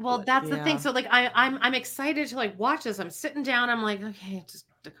 Well, that's the thing. So like I'm excited to like watch this. I'm sitting down. I'm like, okay, just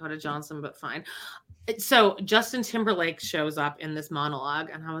Dakota Johnson, but fine. So Justin Timberlake shows up in this monologue,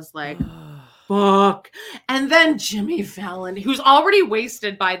 and I was like, fuck. And then Jimmy Fallon, who's already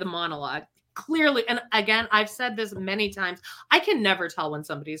wasted by the monologue, clearly, and again, I've said this many times, I can never tell when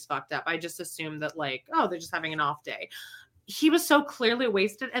somebody's fucked up. I just assume that, like, oh, they're just having an off day. He was so clearly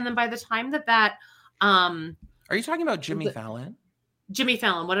wasted. And then by the time that are you talking about Jimmy Fallon? Jimmy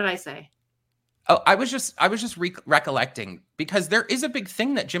Fallon, what did I say? Oh, I was just recollecting, because there is a big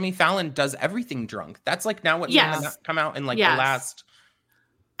thing that Jimmy Fallon does everything drunk. That's like now what's come out in like the last.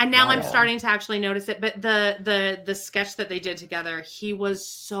 And now I'm starting to actually notice it. But the sketch that they did together, he was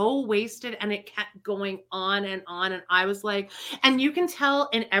so wasted, and it kept going on and on. And I was like, and you can tell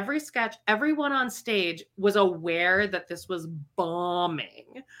in every sketch, everyone on stage was aware that this was bombing.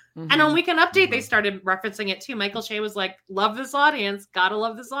 Mm-hmm. And on Weekend Update, they started referencing it too. Michael Che was like, love this audience. Gotta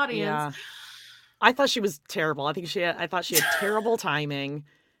love this audience. Yeah. I thought she was terrible. I thought she had terrible timing.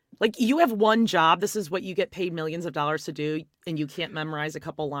 Like, you have one job. This is what you get paid millions of dollars to do, and you can't memorize a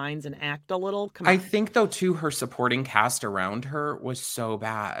couple lines and act a little. I think, though, too, her supporting cast around her was so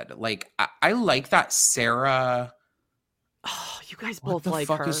bad. Like, I like that Sarah. Oh, you guys both like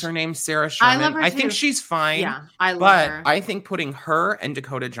her. What the fuck is her name? Sarah Sherman. I love her too. I think she's fine. Yeah, I love her. But I think putting her and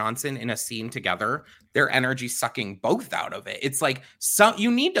Dakota Johnson in a scene together, their energy sucking both out of it. It's like, you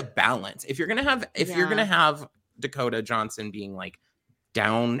need to balance. If you're gonna have Dakota Johnson being like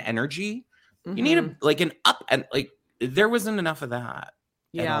down energy, you need a, like an up, and like there wasn't enough of that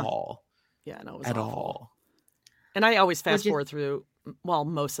at all. Yeah, no, it was at awful. all. And I always fast forward through, well,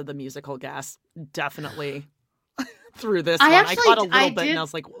 most of the musical guests, definitely through this one. I caught a little bit and I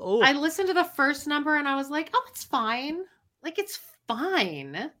was like, oh. I listened to the first number and I was like, oh, it's fine. Like, it's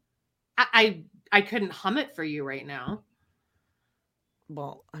fine. I couldn't hum it for you right now.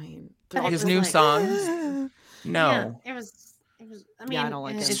 Well, I mean, his new songs. No. Yeah, it was, I mean, I don't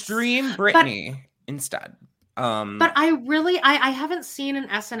like it. Stream Britney instead. But I haven't seen an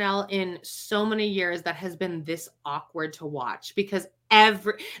SNL in so many years that has been this awkward to watch, because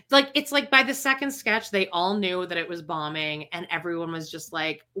it's like by the second sketch, they all knew that it was bombing, and everyone was just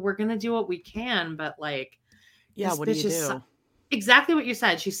like, we're going to do what we can. But like, yeah, what do you do? Exactly what you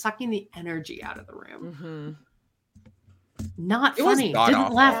said. She's sucking the energy out of the room. Mm-hmm. Not funny.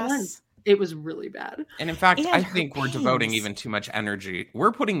 Didn't laugh once. It was really bad. And in fact, I think we're devoting even too much energy.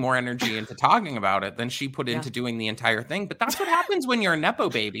 We're putting more energy into talking about it than she put into doing the entire thing. But that's what happens when you're a Nepo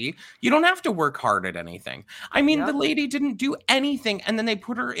baby. You don't have to work hard at anything. I mean, the lady didn't do anything, and then they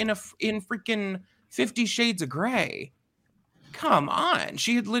put her in freaking 50 Shades of Grey. Come on.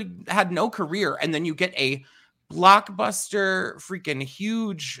 She had no career, and then you get a blockbuster freaking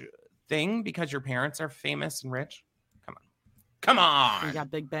huge thing because your parents are famous and rich. Come on. You got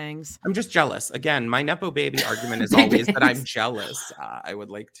big bangs. I'm just jealous. Again, my Nepo baby argument is always that I'm jealous. I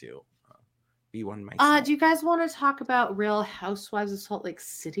would like to be one myself. Do you guys want to talk about Real Housewives of Salt Lake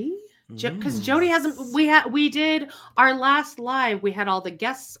City? Because Jody hasn't. We did our last live. We had all the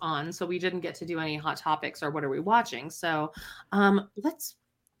guests on, so we didn't get to do any hot topics or what are we watching. So, let's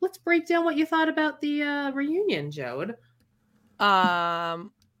break down what you thought about the reunion, Jode.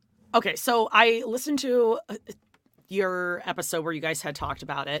 Okay, so I listened to your episode where you guys had talked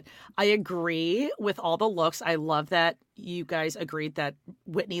about it. I agree with all the looks. I love that you guys agreed that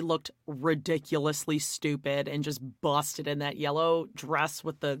Whitney looked ridiculously stupid and just busted in that yellow dress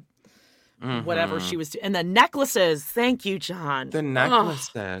with the whatever she was doing. And the necklaces. Thank you, John. The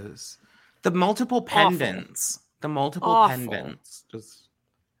necklaces. The multiple pendants. Awful. The multiple pendants. Just...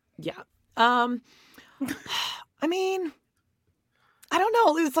 Yeah. I mean... I don't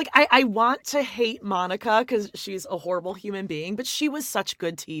know. It's like, I want to hate Monica because she's a horrible human being, but she was such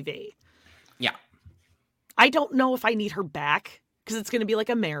good TV. Yeah. I don't know if I need her back because it's going to be like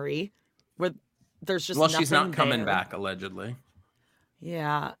a Mary where there's just nothing she's not coming there. Back, allegedly.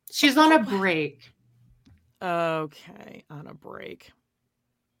 Yeah. She's on a break. Okay. On a break.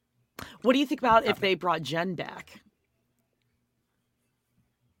 What do you think about if they brought Jen back?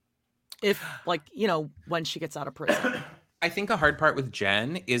 If, like, when she gets out of prison. I think the hard part with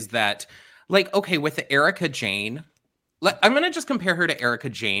Jen is that, like, okay, with the Erica Jane, I'm going to just compare her to Erica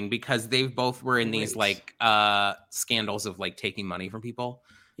Jane because they both were in these, like, scandals of, like, taking money from people.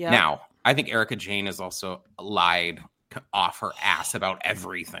 Yeah. Now, I think Erica Jane has also lied off her ass about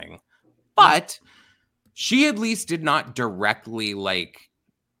everything. But she at least did not directly, like,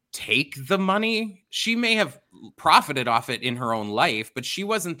 take the money. She may have profited off it in her own life, but she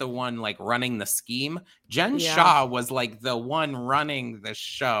wasn't the one like running the scheme. Jen Shah was like the one running the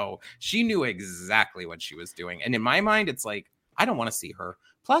show. She knew exactly what she was doing. And in my mind, it's like, I don't want to see her.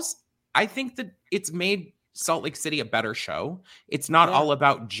 Plus, I think that it's made Salt Lake City a better show. It's not all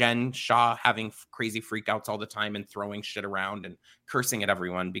about Jen Shah having crazy freakouts all the time and throwing shit around and cursing at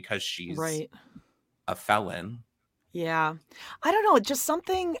everyone because she's a felon. Yeah. I don't know. Just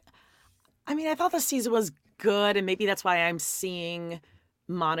something. I mean, I thought the season was good, and maybe that's why I'm seeing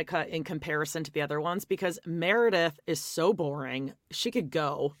Monica in comparison to the other ones, because Meredith is so boring. She could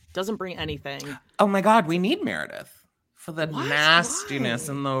go. Doesn't bring anything. Oh my God, we need Meredith. For the nastiness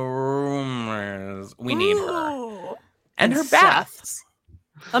and the rumors. We need her. And her Beths.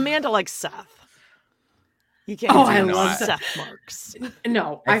 Amanda likes Seth. You can't I love Seth Marks.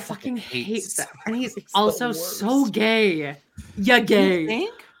 No, I fucking hate Seth. And he's also so gay. Yeah, gay. You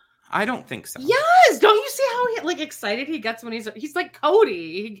think? I don't think so. Yes. Don't you see how excited he gets when he's like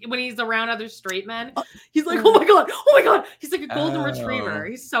Cody when he's around other straight men? He's like, oh my god. He's like a golden retriever.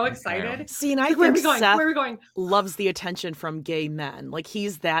 He's so excited. See, and I think Seth loves the attention from gay men. Like,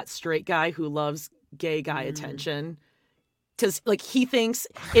 he's that straight guy who loves gay guy attention. Because he thinks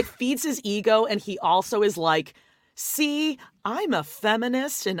it feeds his ego, and he also is like, see, I'm a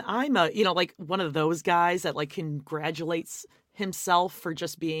feminist, and I'm a, one of those guys that congratulates himself for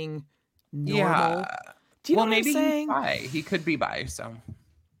just being normal. Yeah. Do you know what I'm saying? He's bi. He could be bi, so.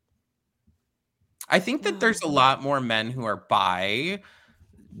 I think that there's a lot more men who are bi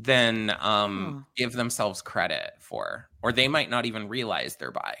than give themselves credit for. Or they might not even realize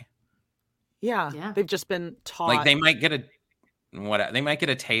they're bi. Yeah. They've just been taught. They might get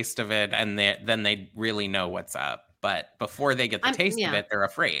a taste of it, and then they really know what's up. But before they get the taste of it, they're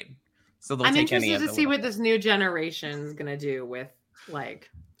afraid. So I'm interested to see what this new generation is gonna do with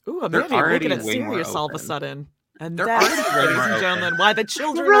Ooh, Amanda, you're making it serious all of a sudden. And that's, ladies and gentlemen, why the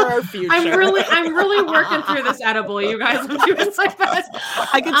children are our future. I'm really working through this edible, you guys. I'm doing my best.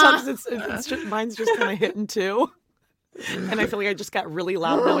 I can tell because it's just, mine's just kind of hitting too. And I feel like I just got really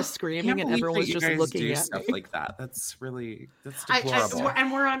loud and I was screaming, and everyone was just looking at stuff me. Like that. That's deplorable.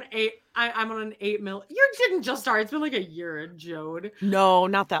 And we're on 8. I'm on an 8 mil. You didn't just start. It's been like a year, Jode. No,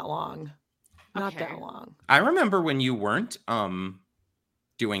 not that long. Not that long. I remember when you weren't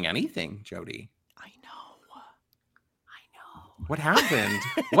doing anything, Jody. I know. What happened?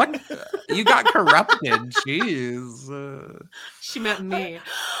 What? You got corrupted. Jeez. She met me.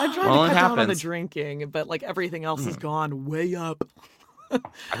 I'm trying to cut down on the drinking, but everything else has gone way up.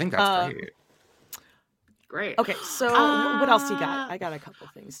 I think that's great. Great. Okay, so what else you got? I got a couple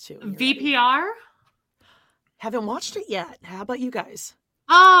things too. VPR? Haven't watched it yet. How about you guys?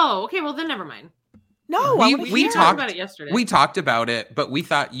 Oh, okay. Well, then never mind. No, we talked about it yesterday. We talked about it, but we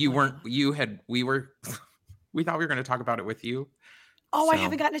thought you weren't. We thought we were going to talk about it with you. Oh, so. I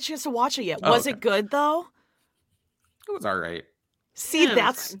haven't gotten a chance to watch it yet. Was it good though? It was all right. See,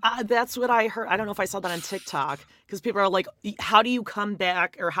 that's what I heard. I don't know if I saw that on TikTok, because people are like, how do you come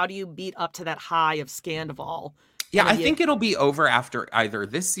back, or how do you beat up to that high of Scandival? Yeah, I think it'll be over after either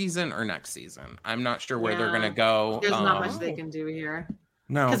this season or next season. I'm not sure where they're going to go. There's not much they can do here.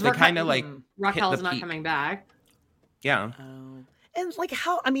 No, they kind of Raquel's not coming back. Yeah. Oh. And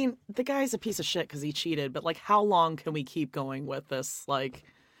how, I mean, the guy's a piece of shit because he cheated, but how long can we keep going with this?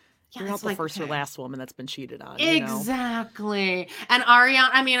 You're not the first or last woman that's been cheated on. Exactly. You know? And Ariana,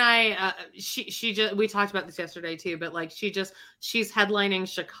 I mean, she just, we talked about this yesterday too, but she's headlining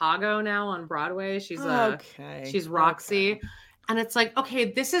Chicago now on Broadway. She's Roxy. Okay. And it's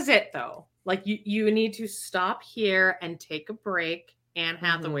okay, this is it though. You need to stop here and take a break, Anne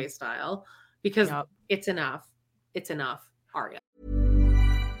Hathaway style, because it's enough. It's enough, Aria.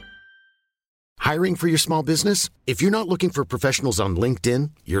 Hiring for your small business? If you're not looking for professionals on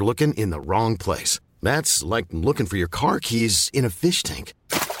LinkedIn, you're looking in the wrong place. That's like looking for your car keys in a fish tank.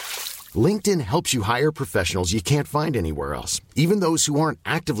 LinkedIn helps you hire professionals you can't find anywhere else, even those who aren't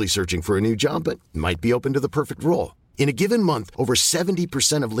actively searching for a new job but might be open to the perfect role. In a given month, over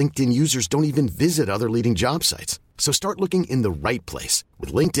 70% of LinkedIn users don't even visit other leading job sites. So start looking in the right place.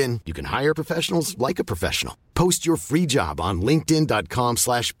 With LinkedIn, you can hire professionals like a professional. Post your free job on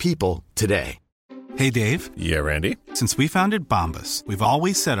linkedin.com/people today. Hey, Dave. Yeah, Randy. Since we founded Bombas, we've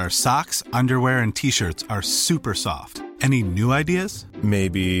always said our socks, underwear, and T-shirts are super soft. Any new ideas?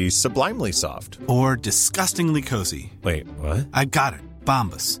 Maybe sublimely soft. Or disgustingly cozy. Wait, what? I got it.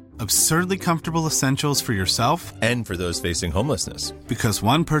 Bombas. Absurdly comfortable essentials for yourself and for those facing homelessness. Because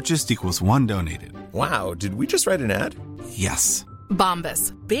one purchased equals one donated. Wow, did we just write an ad? Yes.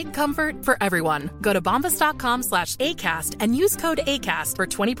 Bombas. Big comfort for everyone. Go to bombas.com/ACAST and use code ACAST for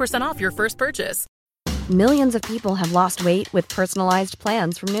 20% off your first purchase. Millions of people have lost weight with personalized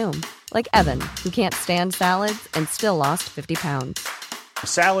plans from Noom. Like Evan, who can't stand salads and still lost 50 pounds.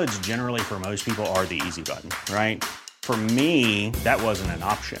 Salads generally for most people are the easy button, right? For me, that wasn't an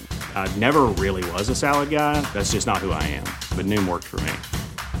option. I never really was a salad guy. That's just not who I am. But Noom worked for me.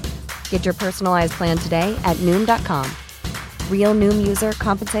 Get your personalized plan today at Noom.com. Real Noom user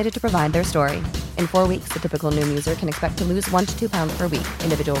compensated to provide their story. In 4 weeks, the typical Noom user can expect to lose 1 to 2 pounds per week.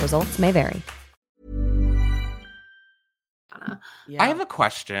 Individual results may vary. I have a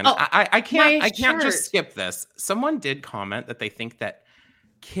question. I can't just skip this. Someone did comment that they think that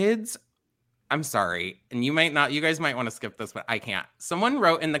kids, I'm sorry, and you guys might want to skip this, but I can't. Someone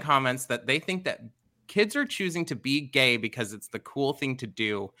wrote in the comments that they think that kids are choosing to be gay because it's the cool thing to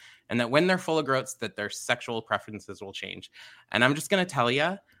do, and that when they're full of groats, that their sexual preferences will change. And I'm just going to tell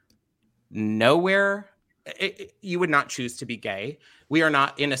you, nowhere you would not choose to be gay. We are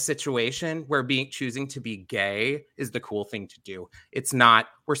not in a situation where choosing to be gay is the cool thing to do. It's not.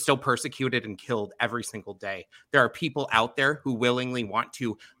 We're still persecuted and killed every single day. There are people out there who willingly want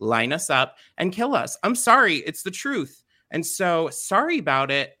to line us up and kill us. I'm sorry. It's the truth. And so sorry about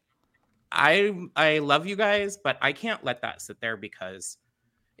it. I love you guys, but I can't let that sit there because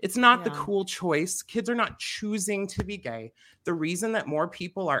it's not the cool choice. Kids are not choosing to be gay. The reason that more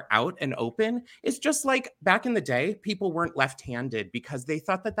people are out and open is just like back in the day, people weren't left-handed because they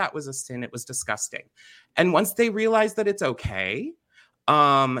thought that that was a sin. It was disgusting. And once they realized that it's okay,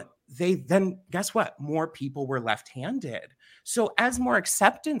 they then, guess what? More people were left-handed. So as more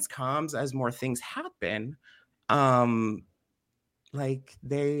acceptance comes, as more things happen, like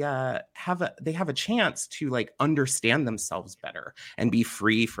they have a chance to like understand themselves better and be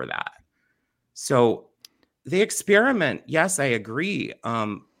free for that. So they experiment. Yes, I agree.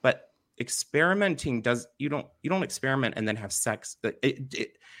 But experimenting you don't experiment and then have sex.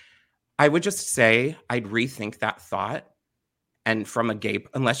 I would just say I'd rethink that thought. And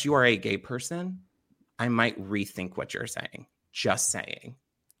unless you are a gay person, I might rethink what you're saying. Just saying.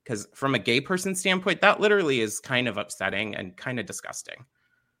 Because from a gay person standpoint, that literally is kind of upsetting and kind of disgusting.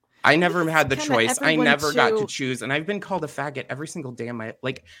 I never had the choice. I never got to choose. And I've been called a faggot every single day of my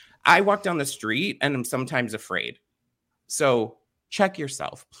life. I walk down the street and I'm sometimes afraid. So check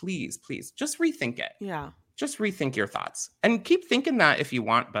yourself, please, please. Just rethink it. Yeah. Just rethink your thoughts. And keep thinking that if you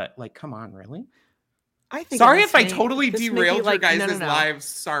want, but come on, really? I think sorry if I totally derailed your guys' no. lives.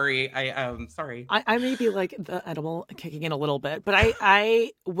 Sorry. Sorry. I may be like the edible kicking in a little bit, but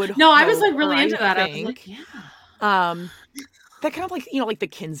I would No, I was like really into that. I was like, yeah. That kind of like, like the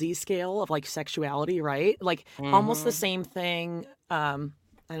Kinsey scale of like sexuality, right? Like almost the same thing.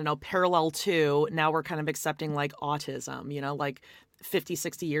 I don't know, parallel to now we're kind of accepting like autism, like 50,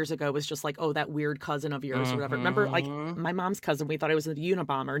 60 years ago was just like, oh, that weird cousin of yours or whatever. Remember, like my mom's cousin, we thought it was a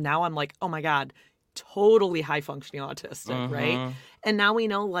Unabomber. Now I'm like, oh my God, totally high functioning autistic, right? And now we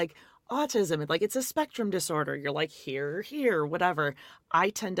know like autism, like it's a spectrum disorder. You're like here, whatever.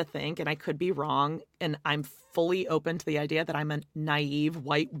 I tend to think, and I could be wrong, and I'm fully open to the idea that I'm a naive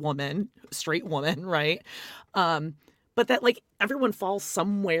white woman, straight woman, right? But that like everyone falls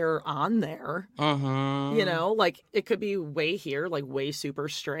somewhere on there, like it could be way here, like way super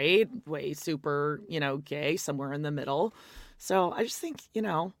straight, way super, gay, somewhere in the middle. So I just think,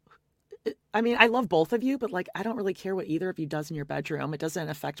 I mean, I love both of you, but like, I don't really care what either of you does in your bedroom. It doesn't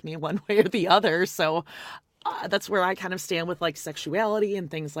affect me one way or the other. So that's where I kind of stand with like sexuality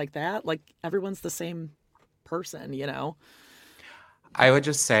and things like that. Like everyone's the same person, I would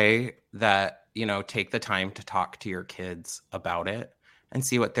just say that, take the time to talk to your kids about it and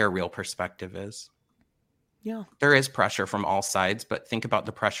see what their real perspective is. Yeah. There is pressure from all sides, but think about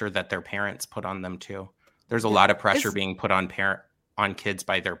the pressure that their parents put on them too. There's a lot of pressure being put on kids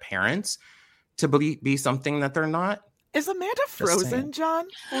by their parents to be something that they're not. Is Amanda frozen, John?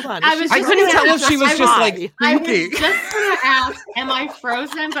 Hold on. I couldn't tell if she was just like I was just going to ask, am I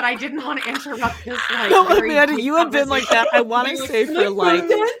frozen? But I didn't want to interrupt this. No, Amanda, you have been like that. I want to say for like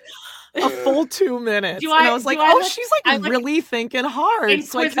a full 2 minutes. And I was like, she's like really thinking hard.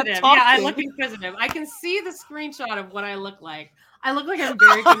 So I kept talking. Yeah, I look inquisitive. I can see the screenshot of what I look like. I look like I'm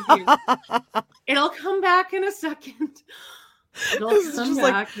very confused. It'll come back in a second. It'll come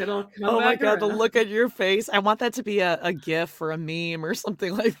back. Oh my God, the look at your face. I want that to be a GIF or a meme or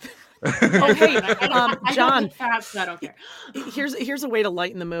something like that. Oh, hey, John. I don't care. Here's a way to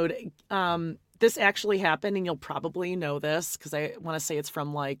lighten the mood. This actually happened, and you'll probably know this because I want to say it's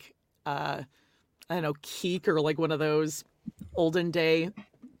from like, I don't know, Keek or like one of those olden day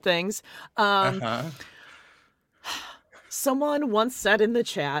things. Someone once said in the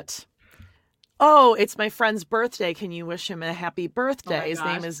chat, "Oh, it's my friend's birthday. Can you wish him a happy birthday?" His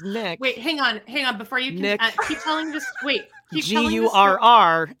name is Nick. Wait, hang on. Before you can, keep telling this. Wait,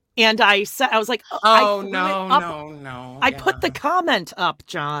 GURR. And I said, I was like, no. I put the comment up,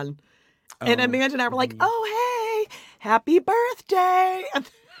 John. And Amanda and I were like, oh, hey, happy birthday. And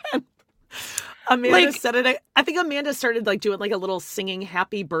Amanda said it. I think Amanda started like doing like a little singing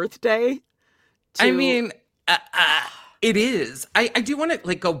happy birthday. I mean, it is. I do want to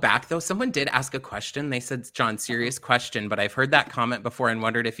like go back though. Someone did ask a question. They said, John, serious question, but I've heard that comment before and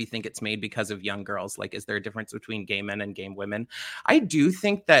wondered if you think it's made because of young girls. Like, is there a difference between gay men and gay women? I do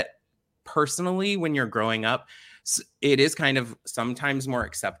think that personally, when you're growing up, it is kind of sometimes more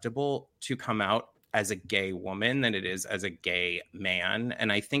acceptable to come out as a gay woman than it is as a gay man.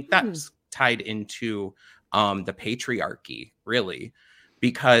 And I think that's tied into the patriarchy, really,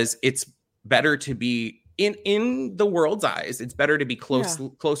 because it's better to be in the world's eyes, it's better to be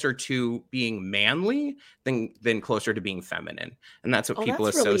closer to being manly than closer to being feminine. And that's what people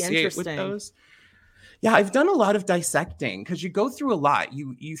associate with those. Yeah, I've done a lot of dissecting because you go through a lot.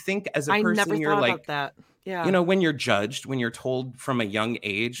 You think as a person, you're like, about that. Yeah. You know, when you're judged, when you're told from a young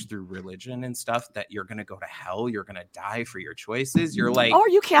age through religion and stuff that you're going to go to hell, you're going to die for your choices. You're like, oh, are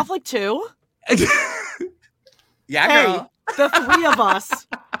you Catholic too? Yeah, hey, girl. The three of us.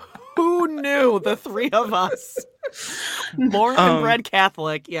 Who knew? The three of us. Born and bred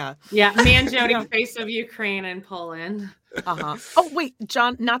Catholic. Yeah. Yeah. Man, Jody, face of Ukraine and Poland. Oh, wait,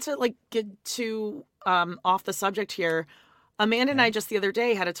 John, not to like get too off the subject here. Amanda and I just the other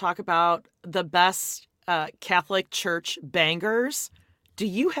day had to talk about the best Catholic church bangers. Do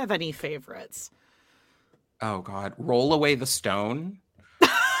you have any favorites? Oh, God. Roll Away the Stone.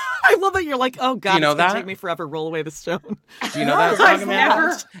 I love that you're like, oh, God, you know it's going that? to take me forever. Roll Away the Stone. Do you know that song,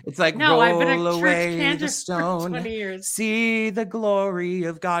 Amanda? It's like, no, roll I've been a away church the stone, for 20 years. See the glory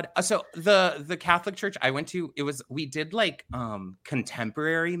of God. So the Catholic church I went to, we did like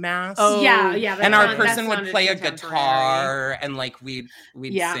contemporary mass. Oh, yeah. And our person would play a guitar and like we'd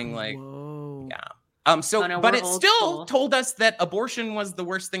sing like, but it still told us that abortion was the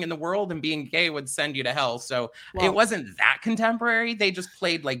worst thing in the world and being gay would send you to hell. So it wasn't that contemporary. They just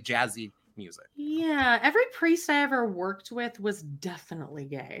played like jazzy music. Yeah, every priest I ever worked with was definitely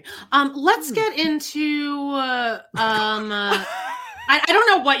gay. Let's get into I don't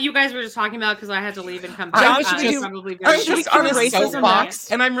know what you guys were just talking about because I had to leave and come back. I was just on a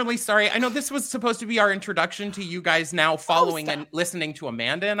soapbox, and I'm really sorry. I know this was supposed to be our introduction to you guys now following and listening to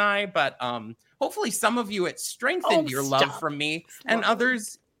Amanda and I, but hopefully some of you it strengthened your love for me, and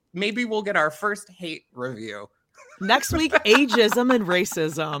others maybe we'll get our first hate review. Next week, ageism and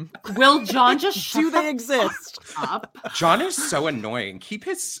racism. Will John just do they exist? Up? John is so annoying.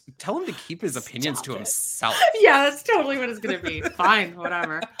 Tell him to keep his opinions to himself. Yeah, that's totally what it's gonna be. Fine,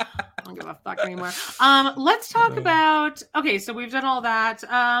 whatever. I don't give a fuck anymore. Let's talk about. Okay, so we've done all that.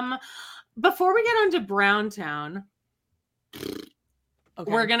 Before we get on to Browntown,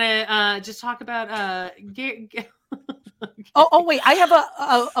 we're gonna just talk about Oh wait, I have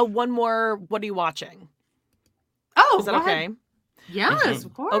a one more. What are you watching? Oh, is that okay? Yes,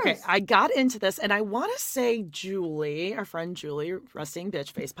 of course. Okay, I got into this, and I want to say Julie, our friend Julie, Resting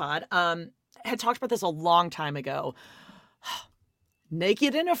Bitch Face Pod, had talked about this a long time ago.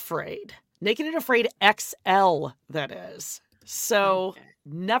 Naked and Afraid XL, that is. So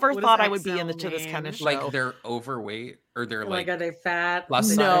never thought I would be into this kind of show. Like they're overweight or they're like are they fat?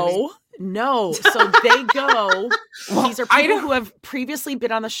 No. So they go. These are people who have previously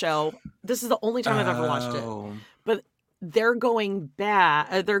been on the show. This is the only time I've ever watched it. But they're going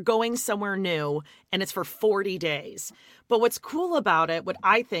back. They're going somewhere new, and it's for 40 days. But what's cool about it, what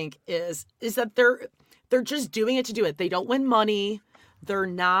I think is that they're just doing it to do it. They don't win money. They're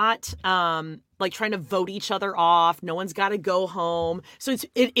not like trying to vote each other off. No one's got to go home. So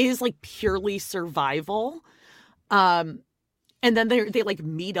it is like purely survival. And then they like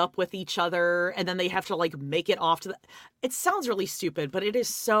meet up with each other, and then they have to like make it off to it sounds really stupid, but it is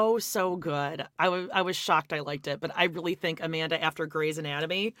so, so good. I was shocked I liked it, but I really think, Amanda, after Grey's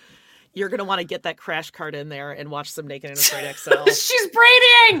Anatomy, you're going to want to get that crash card in there and watch some Naked and Afraid XL. She's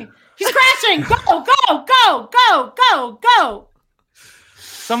braiding! She's crashing! Go, go, go, go, go, go!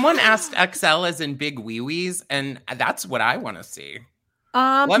 Someone asked XL as in big wee-wees, and that's what I want to see.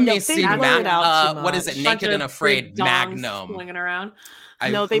 Let me see what is it? Naked and Afraid Magnum. Flinging around.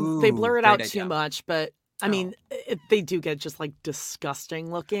 They blur it out too much, but I mean, they do get just like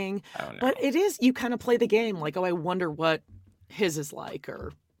disgusting looking. Oh, no. But it is, you kind of play the game like, oh, I wonder what his is like,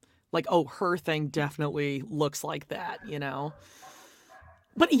 or like, oh, her thing definitely looks like that, you know?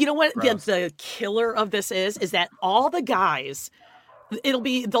 But you know what the killer of this is that all the guys,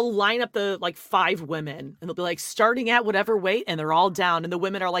 they'll line up the like 5 women and they'll be like starting at whatever weight and they're all down. And the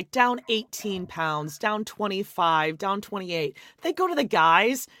women are like down 18 pounds, down 25, down 28. They go to the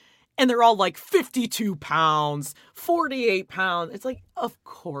guys and they're all like 52 pounds, 48 pounds. It's like, of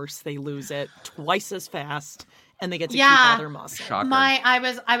course they lose it twice as fast and they get to keep all their muscle. Shocker. I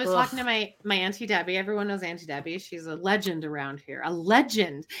was talking to my Auntie Debbie. Everyone knows Auntie Debbie. She's a legend around here, a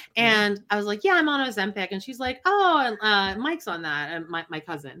legend. And I was like, yeah, I'm on Ozempic. And she's like, oh, Mike's on that. And my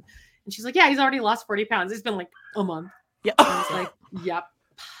cousin. And she's like, yeah, he's already lost 40 pounds. It's been like a month. Yep. I was like, yep.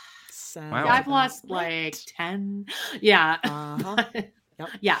 Wow. Yeah, I've lost like 10. Yeah. Yep.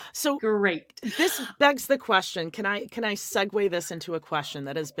 Yeah. So great. This begs the question. Can I segue this into a question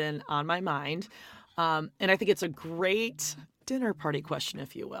that has been on my mind? And I think it's a great dinner party question,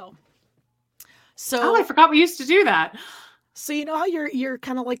 if you will. So I forgot we used to do that. So you know how you're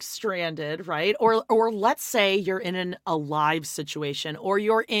kind of like stranded, right? Or let's say you're in a live situation, or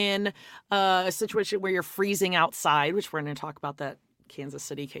you're in a situation where you're freezing outside, which we're going to talk about that Kansas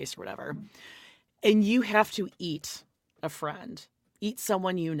City case or whatever. And you have to eat a friend, eat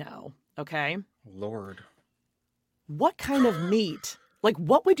someone you know, okay? Lord. What kind of meat? Like,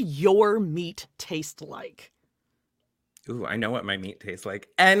 what would your meat taste like? Ooh, I know what my meat tastes like.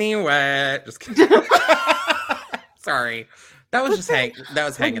 Anyway, just kidding. Sorry. That was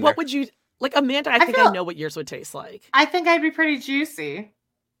hanging What there. would you, like, Amanda, I think I know what yours would taste like. I think I'd be pretty juicy.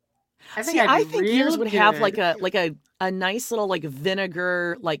 I think yours would have like a nice little like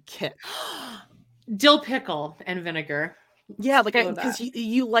vinegar like kick. Dill pickle and vinegar. Yeah, like because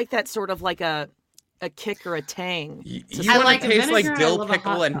you like that sort of like a kick or a tang. You want to taste like dill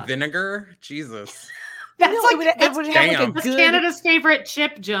pickle and vinegar? Jesus. That's it would have like a good... Canada's favorite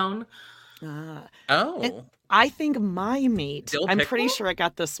chip, Joan. And I think my meat. I'm pretty sure I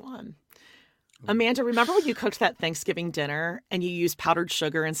got this one. Amanda, remember when you cooked that Thanksgiving dinner and you used powdered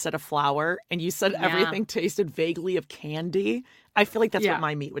sugar instead of flour and you said everything tasted vaguely of candy? I feel like that's what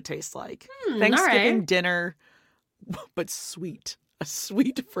my meat would taste like. Thanksgiving dinner, but sweet. A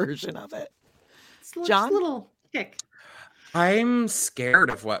sweet version of it. John? Just a little kick. I'm scared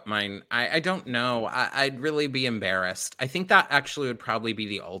of what mine... I don't know. I'd really be embarrassed. I think that actually would probably be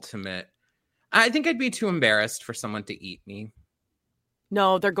the ultimate... I think I'd be too embarrassed for someone to eat me.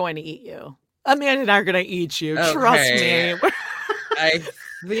 No, they're going to eat you. Amanda and I are going to eat you. Okay. Trust me. I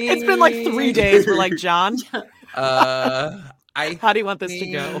think... It's been like 3 days. We're like, John, how do you want this to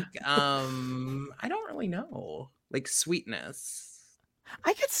go? I don't really know. Like sweetness.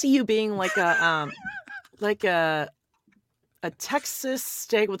 I could see you being like a Texas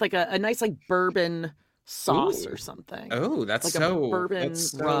steak with like a nice like bourbon sauce or something. Oh, that's like so a bourbon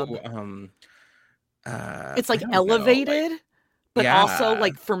rub. It's like know, elevated, but also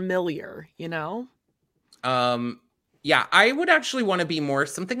like familiar, you know? Yeah, I would actually want to be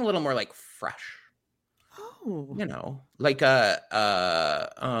something a little more like fresh. Oh. You know, like I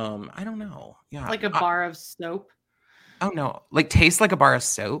don't know. Yeah. Like a bar of soap. Oh no, like taste like a bar of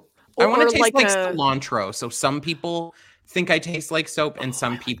soap. I want to taste like cilantro. So some people think I taste like soap and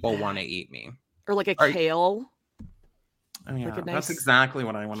some people want to eat me. Or like a kale. Oh yeah, like that's exactly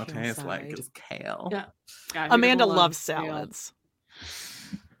what I want to taste like is kale. Yeah. Amanda loves salads.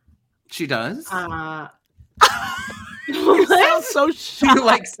 She does? You sound so shocked. You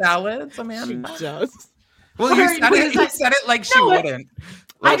like salads, Amanda? She does. Well, you said it like she wouldn't.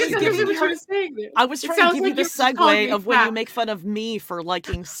 I was trying to give you the segue of when you make fun of me for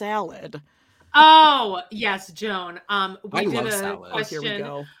liking salad. Oh, yes, Joan. We did a salad. question. Here we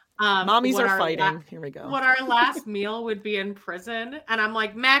go. Mommies are fighting. Here we go. What our last meal would be in prison. And I'm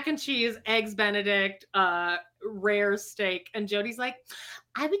like, mac and cheese, eggs Benedict, rare steak. And Jody's like,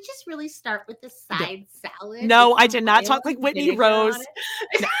 I would just really start with the side salad. No, I did not talk like Whitney Rose.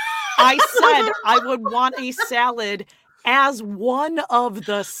 I said I would want a salad as one of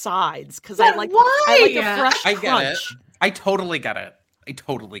the sides because I like a fresh I get crunch. it. I totally get it.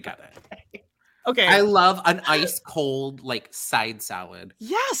 Okay. I love an ice cold like side salad.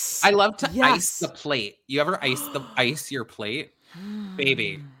 Yes. I love to ice the plate. You ever ice your plate?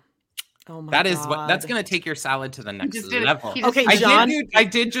 Baby. Oh my God. That's gonna take your salad to the next level. Okay, John. I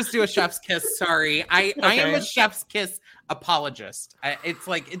did just do a chef's kiss. Sorry. I am a chef's kiss apologist. It's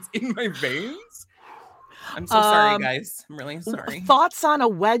in my veins. I'm so sorry, guys. I'm really sorry. Thoughts on a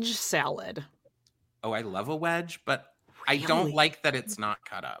wedge salad? Oh, I love a wedge, but I don't like that it's not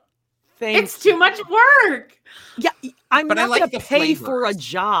cut up. It's too much work. Yeah, I'm not going to pay for a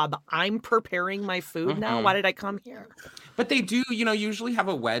job. I'm preparing my food now. Why did I come here? But they do, usually have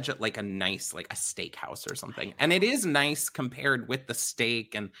a wedge at like a nice, like a steakhouse or something. And it is nice compared with the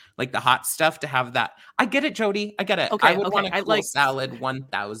steak and like the hot stuff to have that. I get it, Jody. I get it. Okay, I would want a cool salad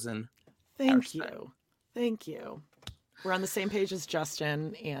 1,000. Thank you. We're on the same page as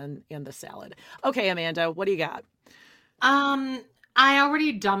Justin and the salad. Okay, Amanda, what do you got? I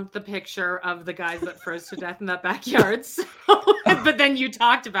already dumped the picture of the guys that froze to death in that backyard. So, but then you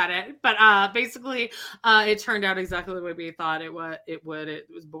talked about it. But basically, it turned out exactly the way we thought it would. It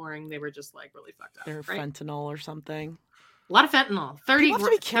was boring. They were just like really fucked up. They're fentanyl or something. A lot of fentanyl. 30. You have to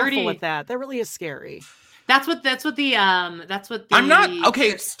be careful with that. That really is scary. That's what the I'm not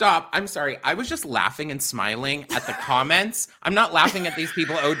okay, stop. I'm sorry. I was just laughing and smiling at the comments. I'm not laughing at these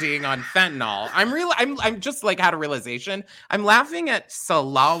people ODing on fentanyl. I'm just like had a realization. I'm laughing at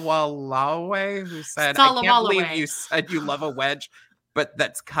Salawalawe, who said, I can't believe you said you love a wedge, but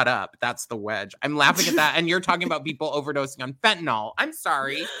that's cut up. That's the wedge. I'm laughing at that. And you're talking about people overdosing on fentanyl. I'm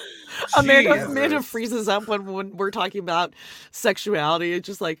sorry. Amanda freezes up when we're talking about sexuality. It's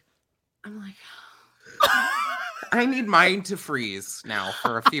just like, I'm like, I need mine to freeze now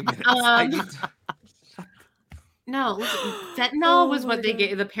for a few minutes. No, listen, fentanyl was what they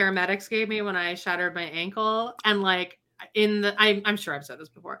gave. The paramedics gave me when I shattered my ankle, and like I'm sure I've said this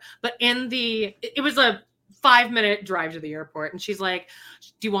before, but it was a 5-minute drive to the airport, and she's like,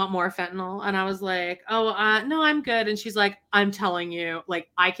 do you want more fentanyl? And I was like, no, I'm good. And she's like, I'm telling you,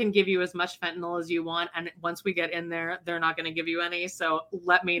 like, I can give you as much fentanyl as you want, and once we get in there, they're not going to give you any, so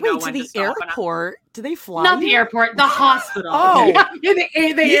let me know when to stop. The airport? Do they fly? Not the airport, the hospital. Oh,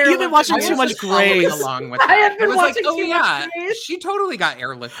 you've been watching too much Grace. Along with that. I have been watching too much Grace. She totally got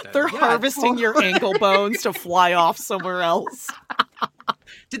airlifted. They're harvesting your ankle bones to fly off somewhere else.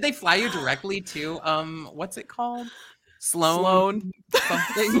 Did they fly you directly to what's it called? Sloan.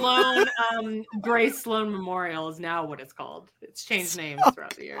 Grace Sloan Memorial is now what it's called. It's changed names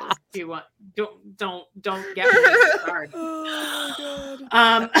throughout the years. If you want, don't get me started. Oh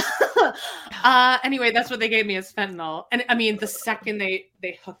my God. Anyway, that's what they gave me as fentanyl. And I mean, the second they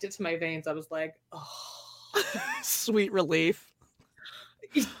hooked it to my veins, I was like, oh, sweet relief.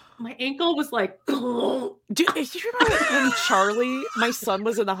 My ankle was like, do you remember when Charlie, my son,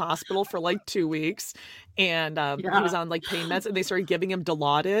 was in the hospital for like 2 weeks, and he was on like pain meds, and they started giving him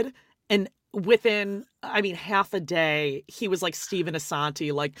Dilaudid, and within, half a day, he was like Stephen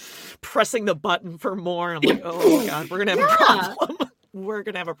Assanti, like pressing the button for more. And I'm like, oh God, we're gonna have a problem. We're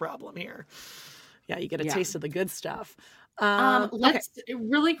gonna have a problem here. Yeah, you get a taste of the good stuff. Let's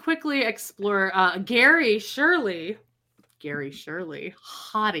really quickly explore Gary Shirley,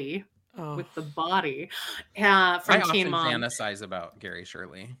 hottie with the body from Teen Mom. I often fantasize about Gary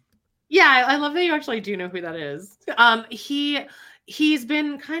Shirley. Yeah, I love that you actually do know who that is. He's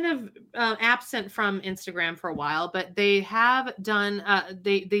been kind of absent from Instagram for a while, but they have done.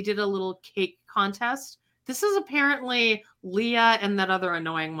 They did a little cake contest. This is apparently Leah and that other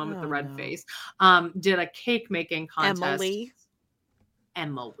annoying one with the red face. Did a cake making contest.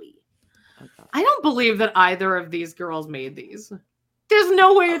 Emily. I don't believe that either of these girls made these. There's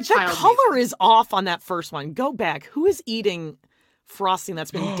no way a child. The color is off on that first one. Go back. Who is eating frosting that's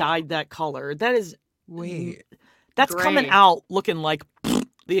been dyed that color? That is that's gray. Coming out looking like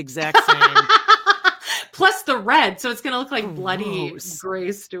the exact same. Plus the red, so it's gonna look like bloody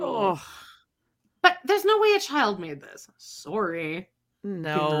gray stool. Oh. But there's no way a child made this. Sorry.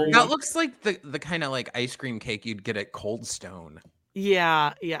 No. That looks like the kind of like ice cream cake you'd get at Cold Stone.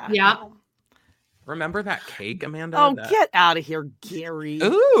 Yeah. Remember that cake, Amanda? Oh, get out of here, Gary.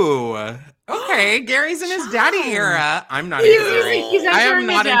 Ooh. Okay, Gary's in his daddy era. I'm not into Gary. I am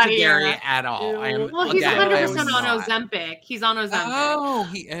not into Gary at all. Well, he's 100% on Ozempic. He's on Ozempic. Oh,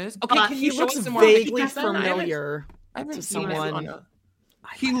 he is? Okay, can you show us some more? Vaguely familiar to someone.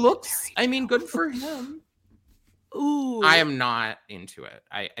 He looks, good for him. Ooh. I am not into it.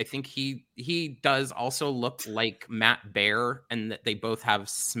 I think he does also look like Matt Bear, and that they both have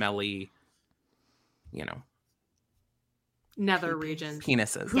smelly, nether regions.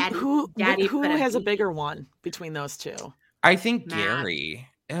 Penises. Who has a bigger one between those two? I think Matt. Gary.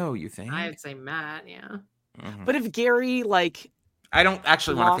 Oh, you think? I'd say Matt, yeah. Mm-hmm. But if Gary, I don't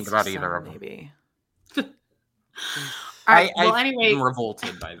actually want to think about either of them. Maybe. All right. Well, anyway, I'm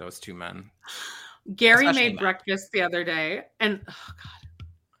revolted by those two men. Gary made breakfast the other day, and oh God.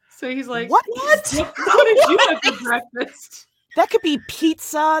 So he's like, What? What did you have for breakfast? That could be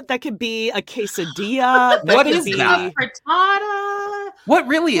pizza. That could be a quesadilla. What is that? Frittata. What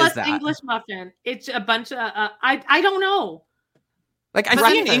really is that? English muffin. It's a bunch of I don't know. Like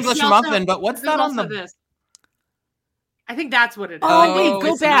I see an English muffin, but what's that on the? This. I think that's what it is. Oh wait,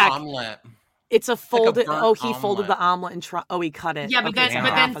 go back. An omelet. It's a folded. Like he folded the omelet and he cut it. Yeah, but then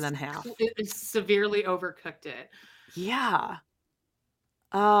half and then half. It severely overcooked it. Yeah.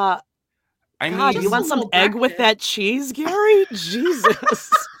 God, you want some egg with that cheese, Gary?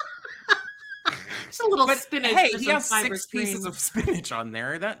 Jesus. Just a little spinach. Hey, he has 6 pieces of spinach on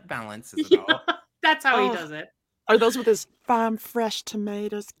there. That balances it all. That's how he does it. Are those with his farm fresh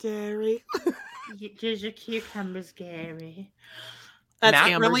tomatoes, Gary? Here's your cucumbers, Gary. That's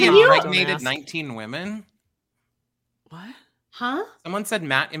Matt Amber. really impregnated 19 women? What? Huh? Someone said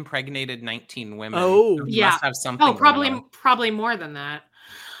Matt impregnated 19 women. Oh, so he yeah. must have something. Oh, probably more than that.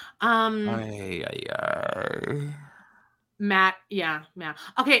 Matt, yeah.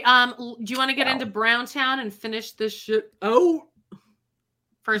 Okay, do you want to get into Browntown and finish this shit? Oh,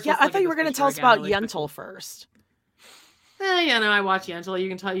 first, yeah, I thought you were going to tell us about Yentl first. I watch Yentl. You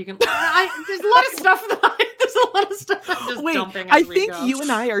can tell. There's a lot of stuff I'm just dumping. I think you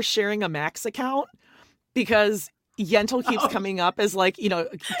and I are sharing a Max account because Yentl keeps coming up as like,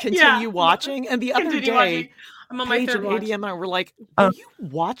 continue watching. And the other day, I'm on my Paige third and watch. AD and I were like, are you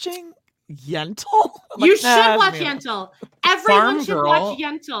watching Yentl? You should watch Yentl. Everyone should watch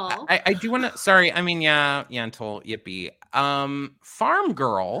Yentl. I do want to. Sorry, I mean, yeah, Yentl, yippee. Farm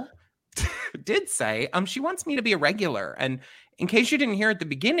Girl did say she wants me to be a regular, and in case you didn't hear at the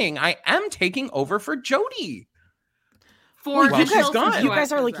beginning, I am taking over for Jody. You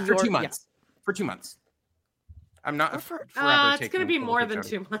guys are like for 2 months. For 2 months. I'm not forever. It's going to be more than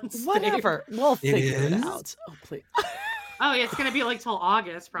 2 months. Whatever. We'll figure it out. Oh, please. Oh, yeah, it's going to be like till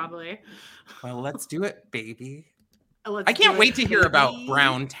August, probably. Well, let's do it, baby. I can't wait to hear about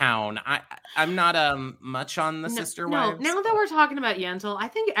Browntown. I'm not much on the Sister Wives. Now that we're talking about Yentl, I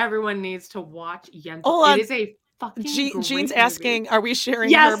think everyone needs to watch Yentl. It is a fucking great Jean's movie. asking, are we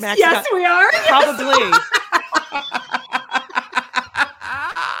sharing her Max? Yes, we are. Probably.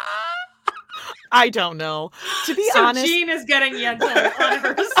 I don't know. To be honest, Jean is getting Yentl on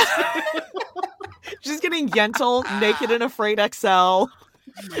hers. She's getting Yentl naked and afraid XL. Oh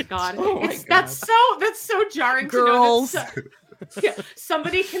my god. That's so jarring. Girls. To know that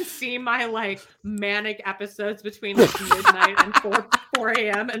somebody can see my like manic episodes between like midnight and 4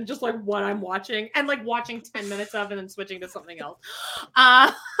 a.m. and just like what I'm watching and like watching 10 minutes of and then switching to something else.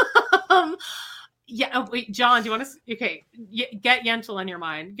 Yeah, wait, John, do you want to? Okay, get Yentl in your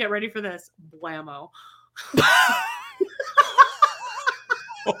mind. Get ready for this. Blammo.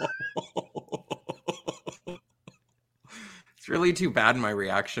 It's really too bad my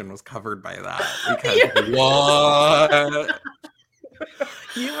reaction was covered by that. Because what?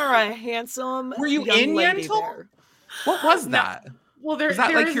 You are a handsome. Were you young in lady Yentl? there. What was that? Well, is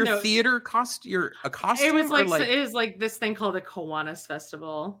that like your theater costume? A costume? It was like this thing called the Kiwanis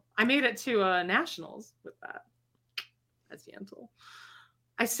Festival. I made it to nationals with that as Yentl.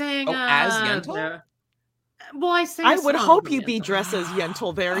 I sang as Yentl. there. Well, I sang. I would hope you be dressed as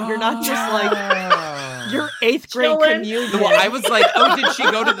Yentl there. You're not just like your 8th grade communion. Well, I was like, did she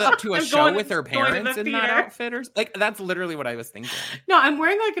go to a show with her parents in that outfit? Or like that's literally what I was thinking. No, I'm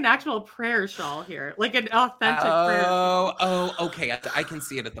wearing like an actual prayer shawl here, like an authentic prayer shawl. Oh, okay. I can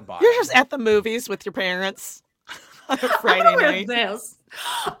see it at the bottom. You're just at the movies with your parents on a Friday night. This.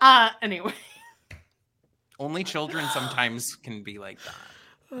 Anyway. Only children sometimes can be like that.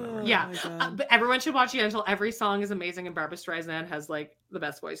 Oh, yeah, but everyone should watch Yentl. Every song is amazing, and Barbra Streisand has like the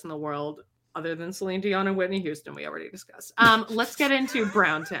best voice in the world, other than Celine Dion and Whitney Houston. We already discussed. Let's get into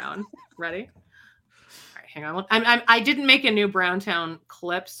Browntown. Ready? All right, hang on. I didn't make a new Browntown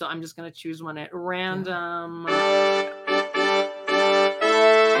clip, so I'm just gonna choose one at random.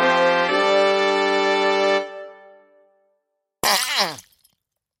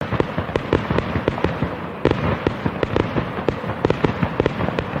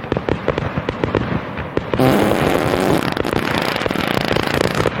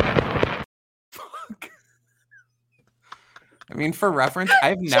 I mean, for reference,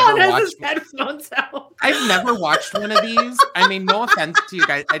 I've never watched his headphones out. I've never watched one of these. I mean, no offense to you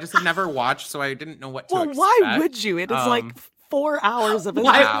guys. I just have never watched, so I didn't know what to expect. Well, why would you? It is like 4 hours of it.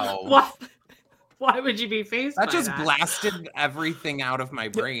 Why would you be faced that by just that? Blasted everything out of my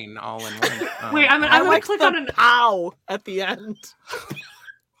brain all in one. Wait, I'm gonna click on an ow at the end.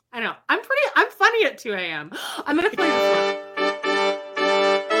 I know. I'm funny at 2 a.m. I'm gonna play this one.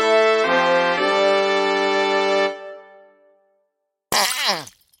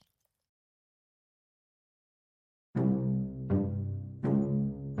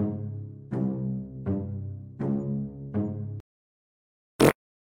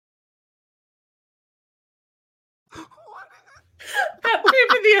 That wave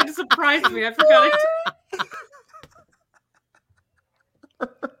at the end surprised me. I forgot it.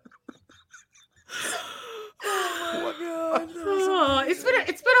 Oh my god! Oh, it's been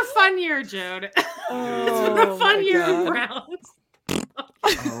a fun year, Jode. It's been a fun year in Browns.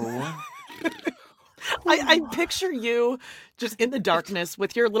 I picture you just in the darkness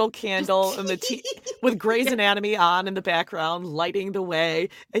with your little candle and with Grey's Anatomy on in the background, lighting the way,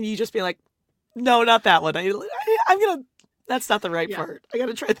 and you just be like, "No, not that one. I That's not the right part. I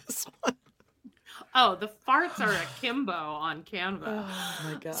gotta try this one. Oh, the farts are akimbo on Canva. Oh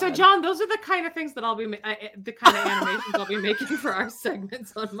my God. So, John, those are the kind of things that I'll be, the kind of animations I'll be making for our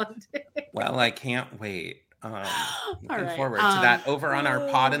segments on Monday. Well, I can't wait. Looking forward to that over on our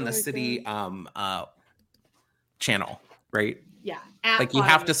Pod in the City channel, right? Yeah. Like you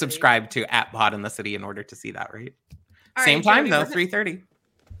have to subscribe to @Pod in the City in order to see that, right? Same time though, 3:30.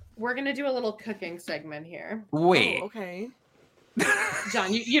 We're gonna do a little cooking segment here. Wait. Oh, okay.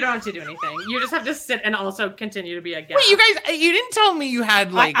 John, you don't have to do anything. You just have to sit and also continue to be a guest. Wait, you guys, you didn't tell me you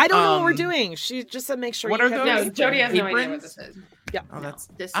had like. I don't know what we're doing. She just said make sure. What you are have those? No, Jody has no idea what this is. Yeah. Oh, that's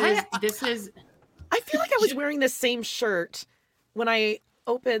This is. I feel like I was wearing the same shirt when I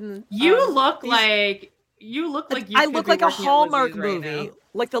opened. You look like I look like a Hallmark movie,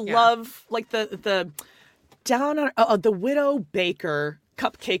 like the love, like the down on the widow baker,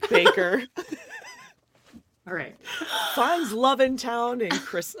 cupcake baker. All right. Finds love in town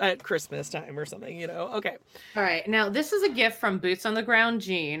at Christmas time or something, Okay. All right. Now, this is a gift from Boots on the Ground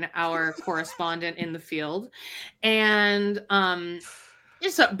Jean, our correspondent in the field. And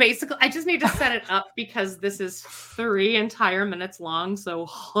so basically, I just need to set it up because this is 3 entire minutes long. So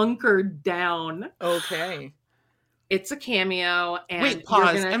hunker down. Okay. It's a cameo. And wait,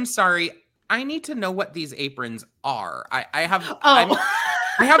 pause. I'm sorry. I need to know what these aprons are. I have.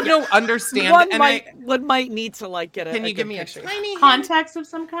 I have no understanding. One might need to get a. Can you give me picture. a tiny context of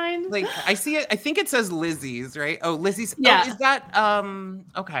some kind? Like I see it. I think it says Lizzie's, right? Oh, Lizzie's. Yeah. Oh, is that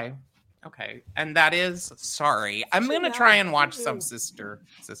okay? And that is sorry. I'm gonna try and watch some Sister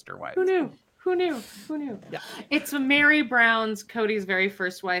Wives. Who knew? Yeah. It's Mary Brown's, Cody's very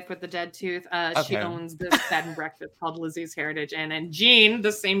first wife with the dead tooth. She owns this bed and breakfast called Lizzie's Heritage Inn, and Jean,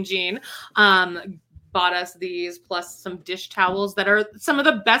 the same Jean, bought us these plus some dish towels that are some of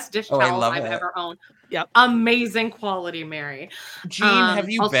the best dish towels I've ever owned. Yep. Amazing quality, Mary. Jean, have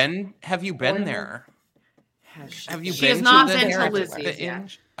you been there? Have you she been has not to been the to Lizzie's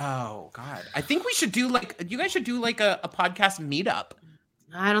yet. Oh God. I think we should do you guys should do a podcast meetup.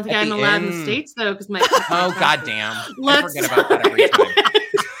 I don't think I'm allowed in the States though, because my oh goddamn. I forget about that every time.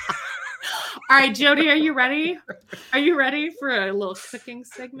 All right, Jody, are you ready? Are you ready for a little cooking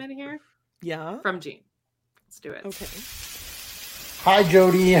segment here? Yeah. From Jean. Let's do it. Okay. Hi,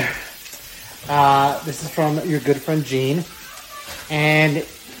 Jody. This is from your good friend Jean. And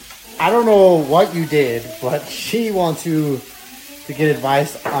I don't know what you did, but she wants you to get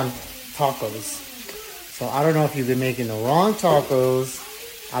advice on tacos. So I don't know if you've been making the wrong tacos.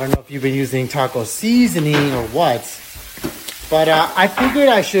 I don't know if you've been using taco seasoning or what. But I figured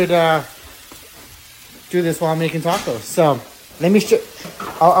I should do this while I'm making tacos. So let me show.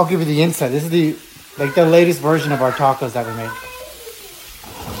 I'll give you the inside. This is the latest version of our tacos that we make.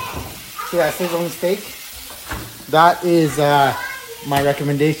 See that sizzling steak? That is my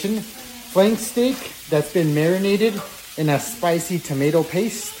recommendation. Flank steak that's been marinated in a spicy tomato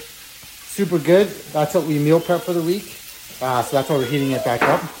paste. Super good. That's what we meal prep for the week. So that's why we're heating it back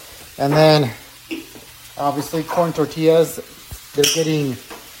up. And then obviously corn tortillas. They're getting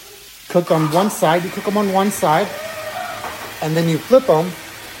cooked on one side. You cook them on one side. And then you flip them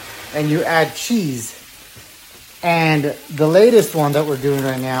and you add cheese. And the latest one that we're doing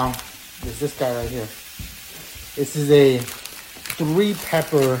right now is this guy right here. This is a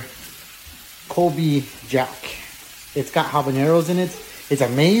 3-pepper Colby Jack. It's got habaneros in it. It's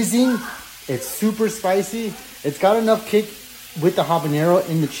amazing. It's super spicy. It's got enough kick with the habanero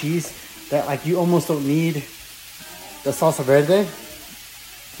in the cheese that you almost don't need the salsa verde,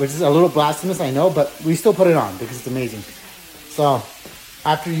 which is a little blasphemous, I know, but we still put it on because it's amazing. So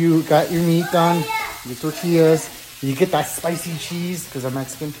after you got your meat done, your tortillas, you get that spicy cheese because I'm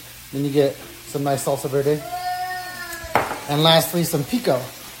Mexican. Then you get some nice salsa verde. And lastly, some pico.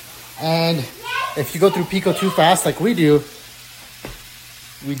 And if you go through pico too fast like we do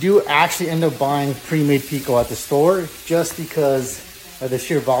actually end up buying pre-made pico at the store just because of the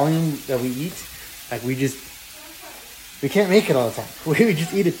sheer volume that we eat. We can't make it all the time. We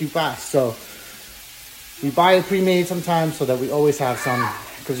just eat it too fast. So we buy it pre-made sometimes so that we always have some,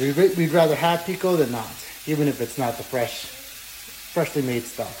 because we'd rather have pico than not, even if it's not the freshly made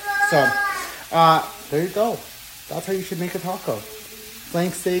stuff. So there you go. That's how you should make a taco.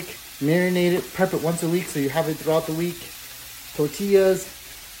 Flank steak, marinate it, prep it once a week so you have it throughout the week. Tortillas,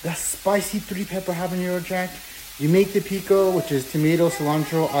 the spicy 3-pepper habanero jack. You make the pico, which is tomato,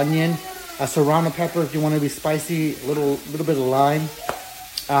 cilantro, onion, a serrano pepper if you want to be spicy, a little bit of lime,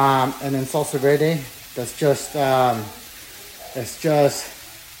 and then salsa verde. That's just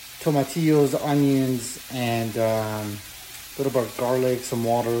tomatillos, onions, and a little bit of garlic, some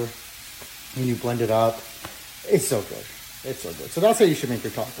water, and you blend it up. It's so good. It's so good. So that's how you should make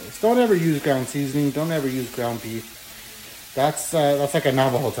your tacos. Don't ever use ground seasoning. Don't ever use ground beef. That's like a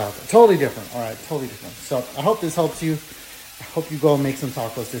Navajo taco. Totally different. All right, totally different. So I hope this helps you. I hope you go and make some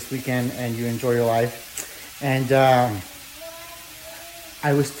tacos this weekend and you enjoy your life. And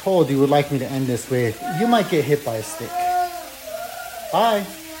I was told you would like me to end this with, you might get hit by a stick. Bye.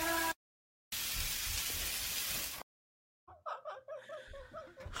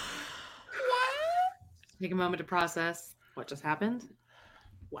 Take a moment to process what just happened.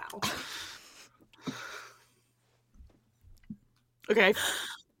 Wow. Okay.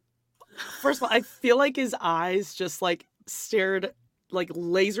 First of all, I feel like his eyes just like stared like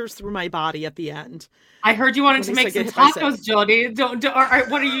lasers through my body at the end. I heard you wanted to make some tacos, Jody.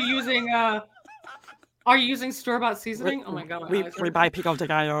 What are you using? Are you using store-bought seasoning? Oh my god! We buy pico de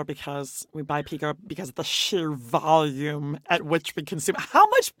gallo because of the sheer volume at which we consume. How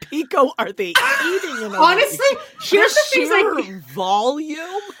much pico are they eating in a Honestly, week? here's the sheer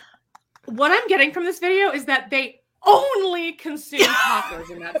volume. What I'm getting from this video is that they only consume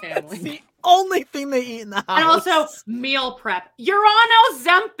tacos in that family. It's the only thing they eat in the house. And also meal prep. You're on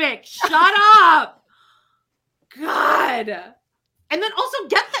Ozempic. Shut up. God. And then also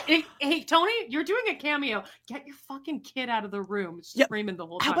hey, Tony, you're doing a cameo. Get your fucking kid out of the room. It's screaming the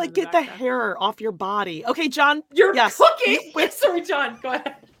whole time. How about get the hair off your body? Okay, John. You're cooking. Wait, sorry, John. Go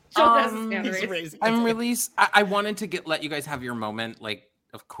ahead. I wanted to let you guys have your moment, like,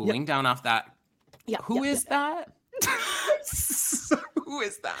 of cooling down off that. Who is that? Who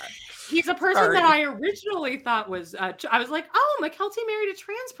is that? He's a person that I originally thought was. I was like, oh, McKelty married a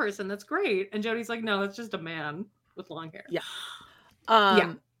trans person. That's great. And Jody's like, no, that's just a man with long hair. Yeah.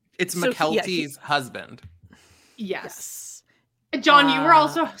 It's McKelty's husband. Yes. John, you were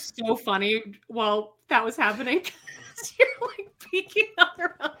also so funny while that was happening. You're like peeking out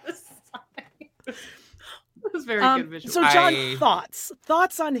around the side. It was very good visual. So, John,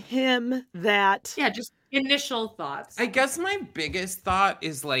 thoughts on him that... Yeah, just initial thoughts. I guess my biggest thought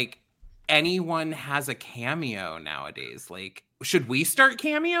is, like, anyone has a cameo nowadays. Like, should we start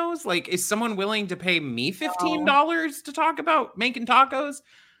cameos? Like, is someone willing to pay me $15 to talk about making tacos?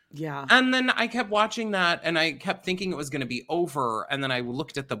 Yeah. And then I kept watching that and I kept thinking it was going to be over. And then I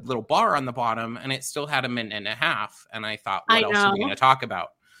looked at the little bar on the bottom and it still had a minute and a half. And I thought, what else are we going to talk about?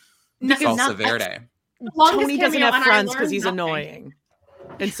 Salsa Verde. Tony doesn't have friends because he's annoying.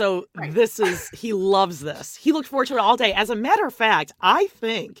 And so he loves this. He looked forward to it all day. As a matter of fact, I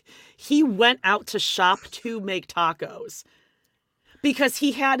think he went out to shop to make tacos because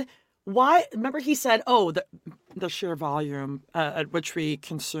he had, remember he said, oh, the sheer volume at which we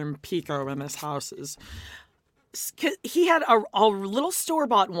consume pico in this house is, he had a little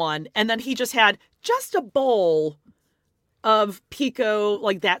store-bought one, and then he just had just a bowl of pico,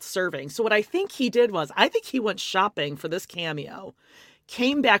 like that serving. So what I think he did was, I think he went shopping for this cameo,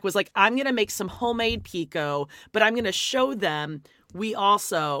 came back, was like, I'm going to make some homemade pico, but I'm going to show them we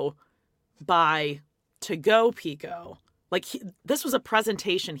also buy to-go pico. Like, this was a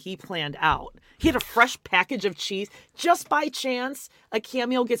presentation he planned out. He had a fresh package of cheese. Just by chance, a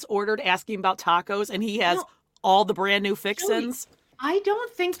cameo gets ordered asking about tacos, and he has all the brand new fixins. I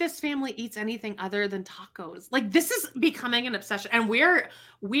don't think this family eats anything other than tacos. Like, this is becoming an obsession. And we're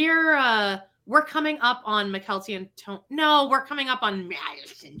coming up on McKelty and Tony. No, we're coming up on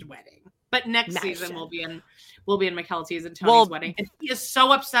Madison's wedding. But next season we'll be in McKelty's and Tony's wedding. And he is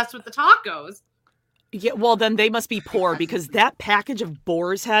so obsessed with the tacos. Yeah, well, then they must be poor because that package of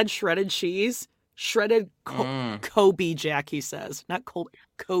Boar's Head shredded cheese, Kobe Jack, he says. Not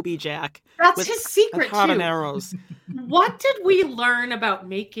Kobe Jack. That's his secret, too. Habaneros. What did we learn about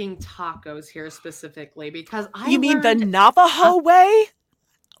making tacos here specifically? Because You mean the Navajo way?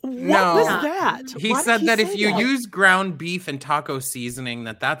 What was that? He said that if you use ground beef and taco seasoning,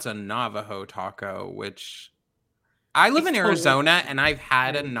 that's a Navajo taco, which... I live in Arizona and I've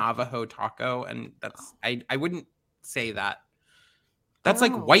had a Navajo taco, and I wouldn't say that. That's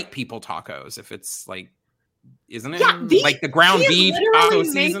like white people tacos, if it's like, isn't it? Yeah, like the ground beef taco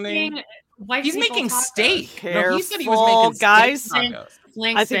seasoning. He's making steak. Careful, he said he was making guys. Steak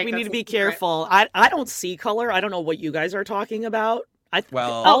tacos. I think we need to be careful. I don't see color. I don't know what you guys are talking about.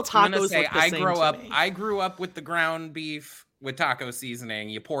 All tacos look the same to me. I grew up with the ground beef with taco seasoning.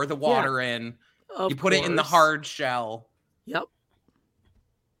 You pour the water in. You put it in the hard shell. Yep.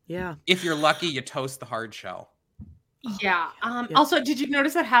 Yeah. If you're lucky, you toast the hard shell. Yeah. Also, did you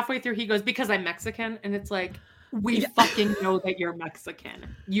notice that halfway through he goes, because I'm Mexican? And it's like, we fucking know that you're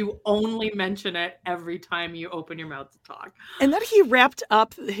Mexican. You only mention it every time you open your mouth to talk. And then he wrapped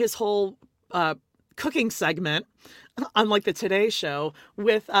up his whole cooking segment, unlike the Today Show,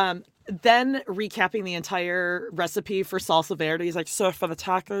 with then recapping the entire recipe for salsa verde, he's like, so for the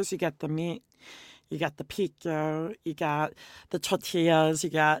tacos, you get the meat, you got the pico, you got the tortillas, you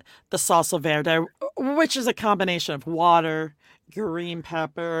got the salsa verde, which is a combination of water, green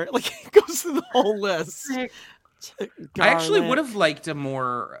pepper. Like, it goes through the whole list. I actually would have liked a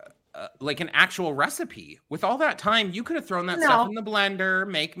more, like an actual recipe. With all that time, you could have thrown that stuff in the blender,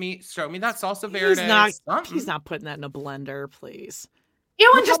 show me that salsa verde. He's not putting that in a blender, please.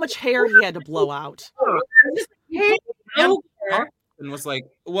 Look how much hair he had to blow out. And was like,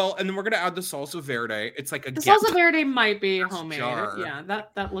 well, and then we're gonna add the salsa verde. It's like the salsa verde might be homemade. Jar. Yeah,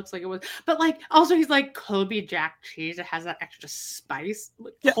 that looks like it was. But like, also he's like Kobe Jack cheese. It has that extra spice.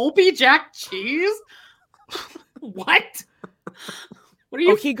 Like, Kobe Jack cheese. What? What are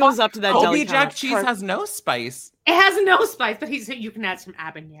you? He goes up to that Kobe deli Jack cheese has no spice. It has no spice, but he said you can add some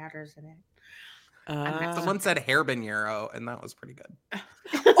habaneros in it. Someone said habanero, and that was pretty good.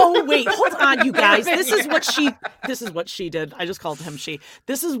 Oh wait, hold on, you guys. This is what she did. I just called him she.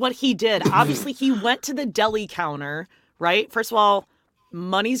 This is what he did. Obviously, he went to the deli counter, right? First of all,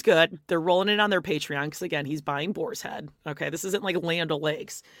 money's good. They're rolling it on their Patreon because again, he's buying Boar's Head. Okay, this isn't like Land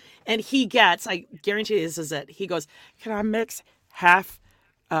O'Lakes. And he gets, I guarantee this is it. He goes, can I mix half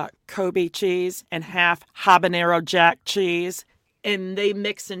Kobe cheese and half habanero Jack cheese? And they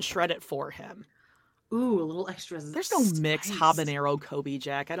mix and shred it for him. Ooh, a little extra. There's no mix habanero Kobe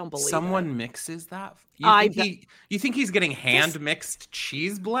Jack. I don't believe someone mixes that. You think he's getting hand mixed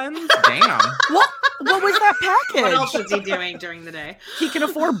cheese blends? Damn. What was that package? What else is he doing during the day? He can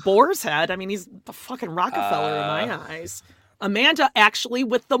afford Boar's Head. I mean, he's the fucking Rockefeller in my eyes. Amanda actually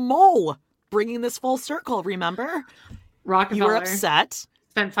with the mole, bringing this full circle. Remember, Rockefeller. You were upset.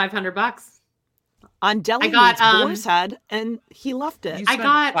 Spent $500 on deli meats, Boar's Head, and he left it. I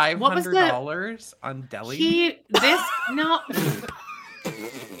got $500 on deli. No.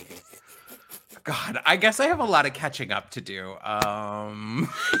 God, I guess I have a lot of catching up to do.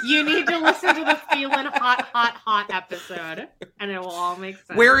 You need to listen to the Feelin' Hot episode, and it will all make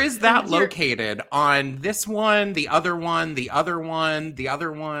sense. Where is that located? On this one, the other one, the other one, the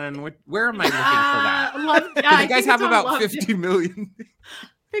other one? Where am I looking for that? You guys have about 50 million.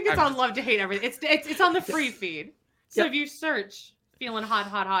 I think it's on Love to Hate Everything. It's on the free feed. So if you search Feelin'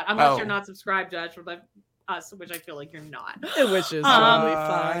 Hot, unless you're not subscribed to us, which I feel like you're not. Which is totally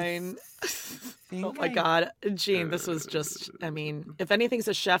fine. Oh my God. Gene, this was just, I mean, if anything's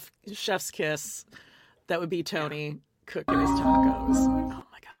a chef's kiss, that would be Tony cooking his tacos. Oh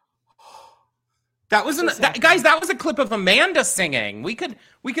my God. That was guys, that was a clip of Amanda singing. We could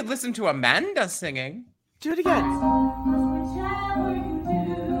listen to Amanda singing. Do it again.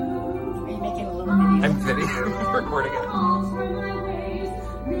 I'm video recording it.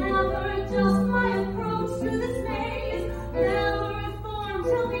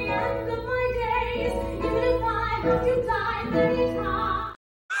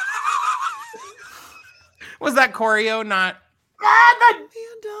 Was that choreo not? The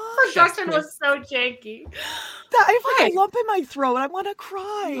production was so janky. I have like a lump in my throat. I want to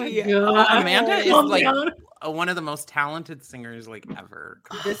cry. Amanda is like one of the most talented singers like ever.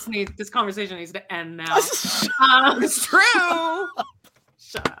 This conversation needs to end now. It's true.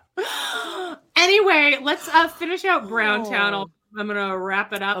 Shut up. Anyway, let's finish out Browntown. I'm gonna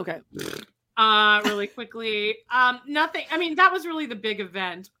wrap it up. Okay. Really quickly. Nothing. I mean, that was really the big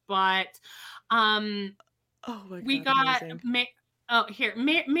event, but we got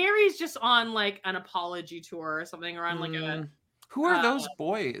Mary's just on like an apology tour or something, or on like a. Who are those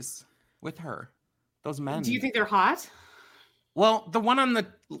boys with her? Those men. Do you think they're hot? Well, the one on the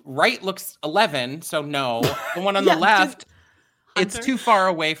right looks 11, so no. The one on the left. It's too far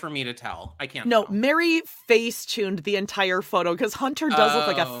away for me to tell. I can't tell. Mary face-tuned the entire photo because Hunter does look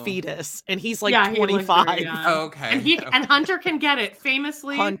like a fetus, and he's like 25. Okay. And Hunter can get it.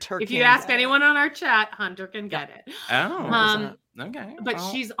 Famously, if you ask anyone on our chat, Hunter can get it. Oh. Okay. But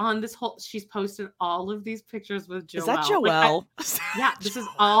she's on this she's posted all of these pictures with Joelle. Is that Joelle? Yeah, this is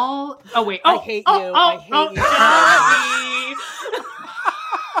all. Oh, wait. I hate you. I hate you.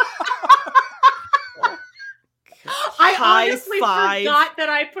 I honestly forgot that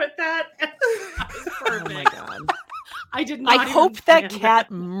I put that. Oh my God. I did not. I hope that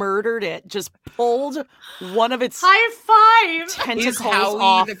cat murdered it. Just pulled one of its high five tentacles Is Howie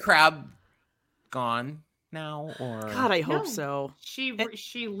off. the crab gone now? Or God, I hope so. She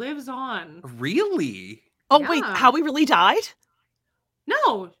lives on. Really? Oh wait, Howie really died?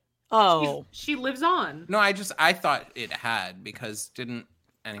 No. Oh, she lives on. No, I thought it had because didn't.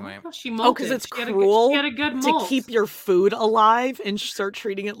 Anyway. She molted. Because it's she cruel had a good molt. to keep your food alive and start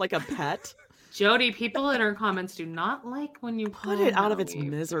treating it like a pet. Jody, people in our comments do not like when you put it out of its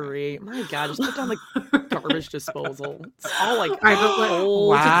misery. My God, just put down the garbage disposal. It's all like,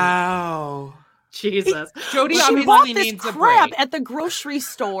 wow. Jesus. Jody she obviously bought this needs a crab break. at the grocery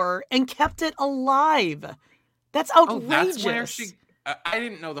store and kept it alive. That's outrageous. Oh, that's where she... I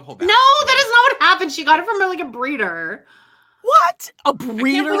didn't know the whole backstory. No, that is not what happened. She got it from like a breeder. What? A breeder?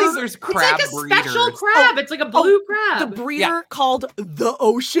 I can't believe there's crab It's like a breeders. special crab. It's like a blue crab. The breeder called the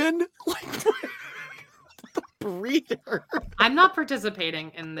ocean? Like, the breeder. I'm not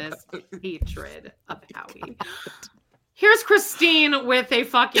participating in this hatred of Howie. Here's Christine with a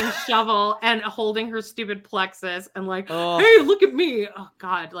fucking shovel and holding her stupid plexus and like, hey, look at me. Oh,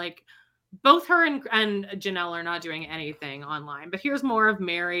 God. Like, both her and Janelle are not doing anything online. But here's more of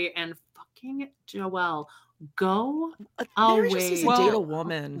Mary and fucking Joelle. Go Mary away. just needs to date a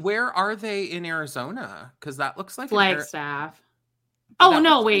woman. Where are they in Arizona? Because that looks like Flagstaff. Oh,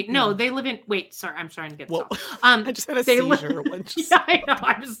 no, wait. No, they live in... Wait, sorry. I'm starting to get stopped. I just had a seizure. Yeah, I know.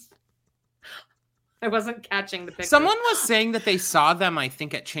 I wasn't catching the picture. Someone was saying that they saw them, I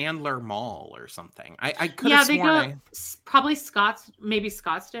think, at Chandler Mall or something. I could have sworn they go probably maybe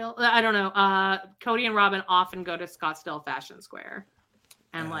Scottsdale. I don't know. Cody and Robin often go to Scottsdale Fashion Square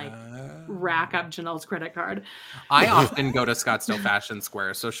and like rack up Janelle's credit card. I often go to Scottsdale Fashion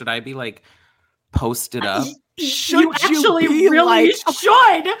Square, so should I be like posted up? You actually really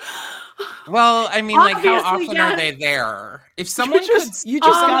should. Well, I mean, like, how often are they there? If someone you just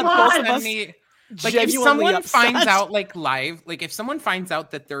got both of us. Like if someone finds out like live, like if someone finds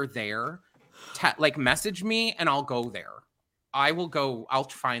out that they're there, like message me and I'll go there. I will go. I'll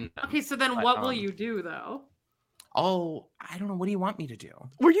find them. Okay, so then what will you do though? Oh, I don't know. What do you want me to do?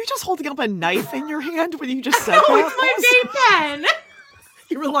 Were you just holding up a knife in your hand when you just said no, that? It's my vape pen.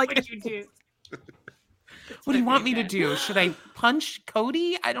 You were like, what did you do? What do you want me to do? Should I punch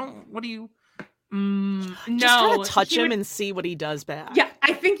Cody? What do you... Just try to touch him and see what he does back. Yeah,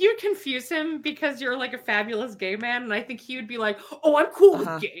 I think you'd confuse him because you're like a fabulous gay man, and I think he would be like, "Oh, I'm cool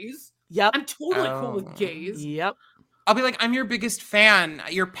with gays. Yep, I'm totally cool with gays." Yep. I'll be like, "I'm your biggest fan.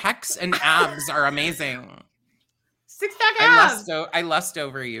 Your pecs and abs are amazing. Six-pack abs. I lust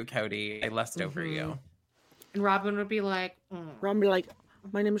over you, Cody. I lust over you." And Robin would be like, Robin would be like,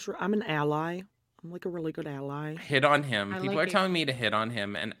 I'm an ally. I'm like a really good ally. Hit on him. People are telling me to hit on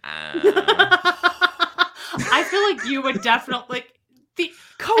him, and I feel like you would definitely.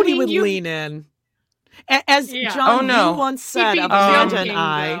 Cody would lean in. As John you once said of Amanda and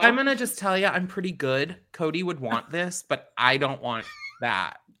I. I'm going to just tell you, I'm pretty good. Cody would want this, but I don't want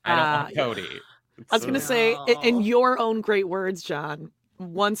that. I don't want Cody. I was going to say, in your own great words, John,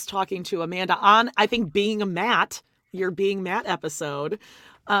 once talking to Amanda on, I think, your Being Matt episode.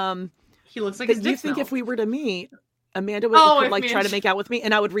 He looks like you think if we were to meet, Amanda would like try to make out with me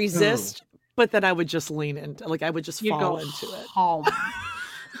and I would resist, but then I would just lean into, like I would just fall into it.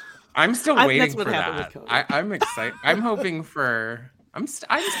 I'm still waiting for that. I'm excited. I'm hoping for.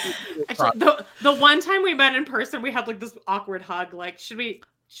 Actually, the one time we met in person, we had like this awkward hug. Like, should we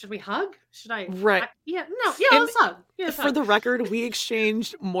hug? Should I? Right. Let's hug. For the record, we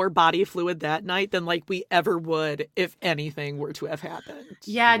exchanged more body fluid that night than like we ever would if anything were to have happened.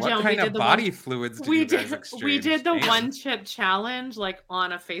 Yeah, what Joan, kind we of did body fluids did you guys exchange? We did the one chip challenge like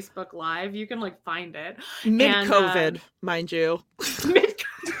on a Facebook Live. You can like find it. Mid-COVID, mind you.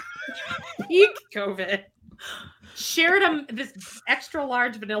 Peak COVID. Shared this extra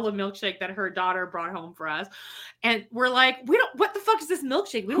large vanilla milkshake that her daughter brought home for us, and we're like, what the fuck is this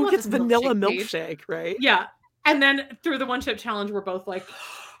milkshake? We don't want gets this vanilla milkshake, right? Yeah, and then through the one chip challenge, we're both like,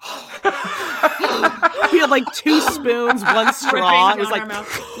 we had like 2 spoons, 1 straw. It was like,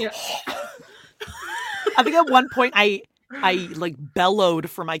 yeah. I think at one point I like bellowed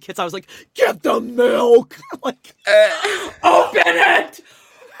for my kids. I was like, get the milk, like, open it.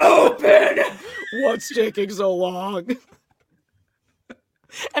 Open! What's taking so long?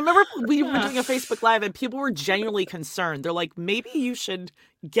 I remember we were doing a Facebook Live and people were genuinely concerned. They're like, maybe you should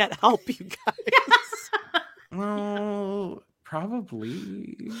get help, you guys. Well,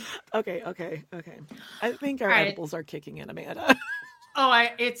 probably. Okay. I think our edibles are kicking in, Amanda.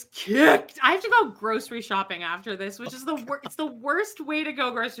 It's kicked. I have to go grocery shopping after this, which is it's the worst way to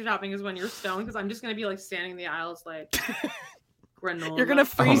go grocery shopping is when you're stoned, because I'm just going to be like standing in the aisles like... granola. You're gonna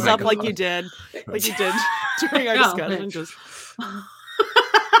freeze up like you did during our discussion. Just I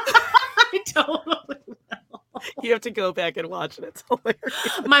totally will. You have to go back and watch it. It's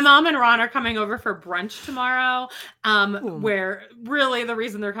hilarious. My mom and Ron are coming over for brunch tomorrow. Where really the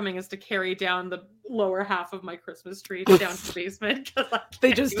reason they're coming is to carry down the lower half of my Christmas tree down to the basement.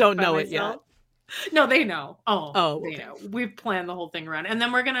 They just don't know it yet. No, they know. Oh, They okay. know. We've planned the whole thing around. And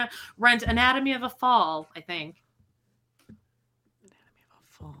then we're going to rent Anatomy of a Fall, I think. Anatomy of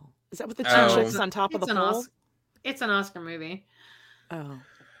a Fall. Is that with the two chicks on top of the pole? It's an Oscar movie. Oh.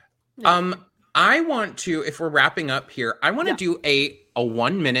 No. I want to, if we're wrapping up here, I want to do a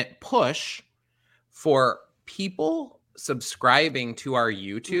 1 minute push for people subscribing to our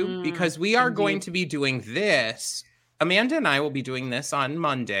YouTube because we are going to be doing this. Amanda and I will be doing this on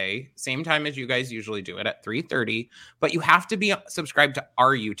Monday, same time as you guys usually do it at 3:30, but you have to be subscribed to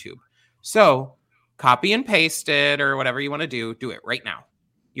our YouTube. So copy and paste it or whatever you want to do it right now.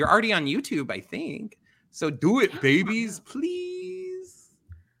 You're already on YouTube, I think. So do it, babies, please.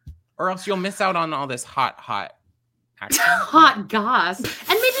 Or else you'll miss out on all this hot action. Hot goss. And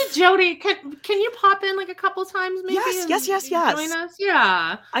maybe Jody, can you pop in like a couple times maybe? Yes. Join us?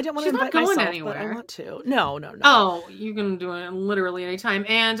 Yeah. I don't want She's to invite not going myself, anywhere. but I want to. No. Oh, you can do it literally anytime.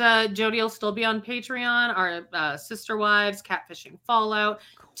 And Jody will still be on Patreon, our Sister Wives, Catfishing Fallout,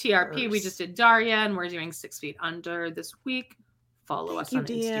 TRP. We just did Daria, and we're doing 6 Feet Under this week. Follow us on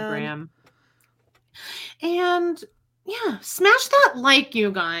Instagram. And yeah, smash that like,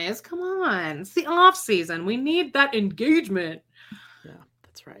 you guys. Come on. It's the off season. We need that engagement. Yeah,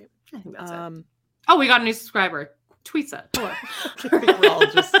 that's right. I think that's it. Oh, we got a new subscriber. Tweets it. We're all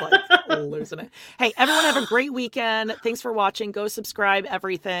just like losing it. Hey, everyone have a great weekend. Thanks for watching. Go subscribe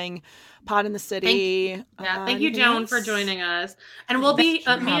everything. Pod in the City. Thank you, Joan, for joining us. And we'll be,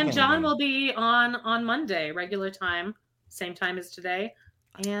 me and John will be on Monday, regular time, same time as today.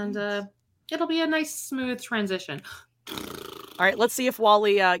 And it'll be a nice, smooth transition. All right, let's see if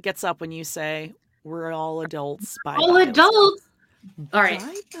Wally gets up when you say we're all adults. Bye. All adults. All right.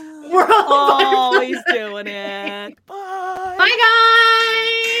 Bye. We're all he's doing it. Bye. Bye, guys.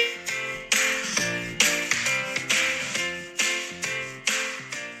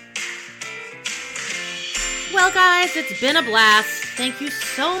 Well, guys, it's been a blast. Thank you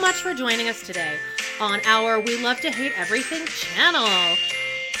so much for joining us today on our We Love to Hate Everything channel.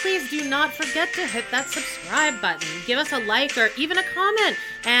 Please do not forget to hit that subscribe button. Give us a like or even a comment.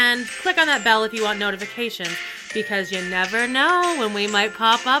 And click on that bell if you want notifications, because you never know when we might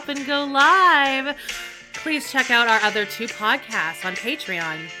pop up and go live. Please check out our other 2 podcasts on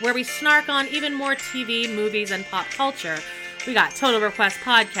Patreon, where we snark on even more TV, movies, and pop culture. We got Total Request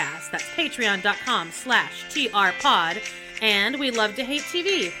Podcast. That's patreon.com/trpod. And We Love to Hate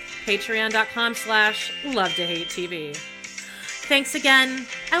TV. Patreon.com/Love to Hate TV. Thanks again,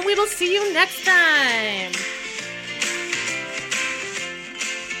 and we will see you next time.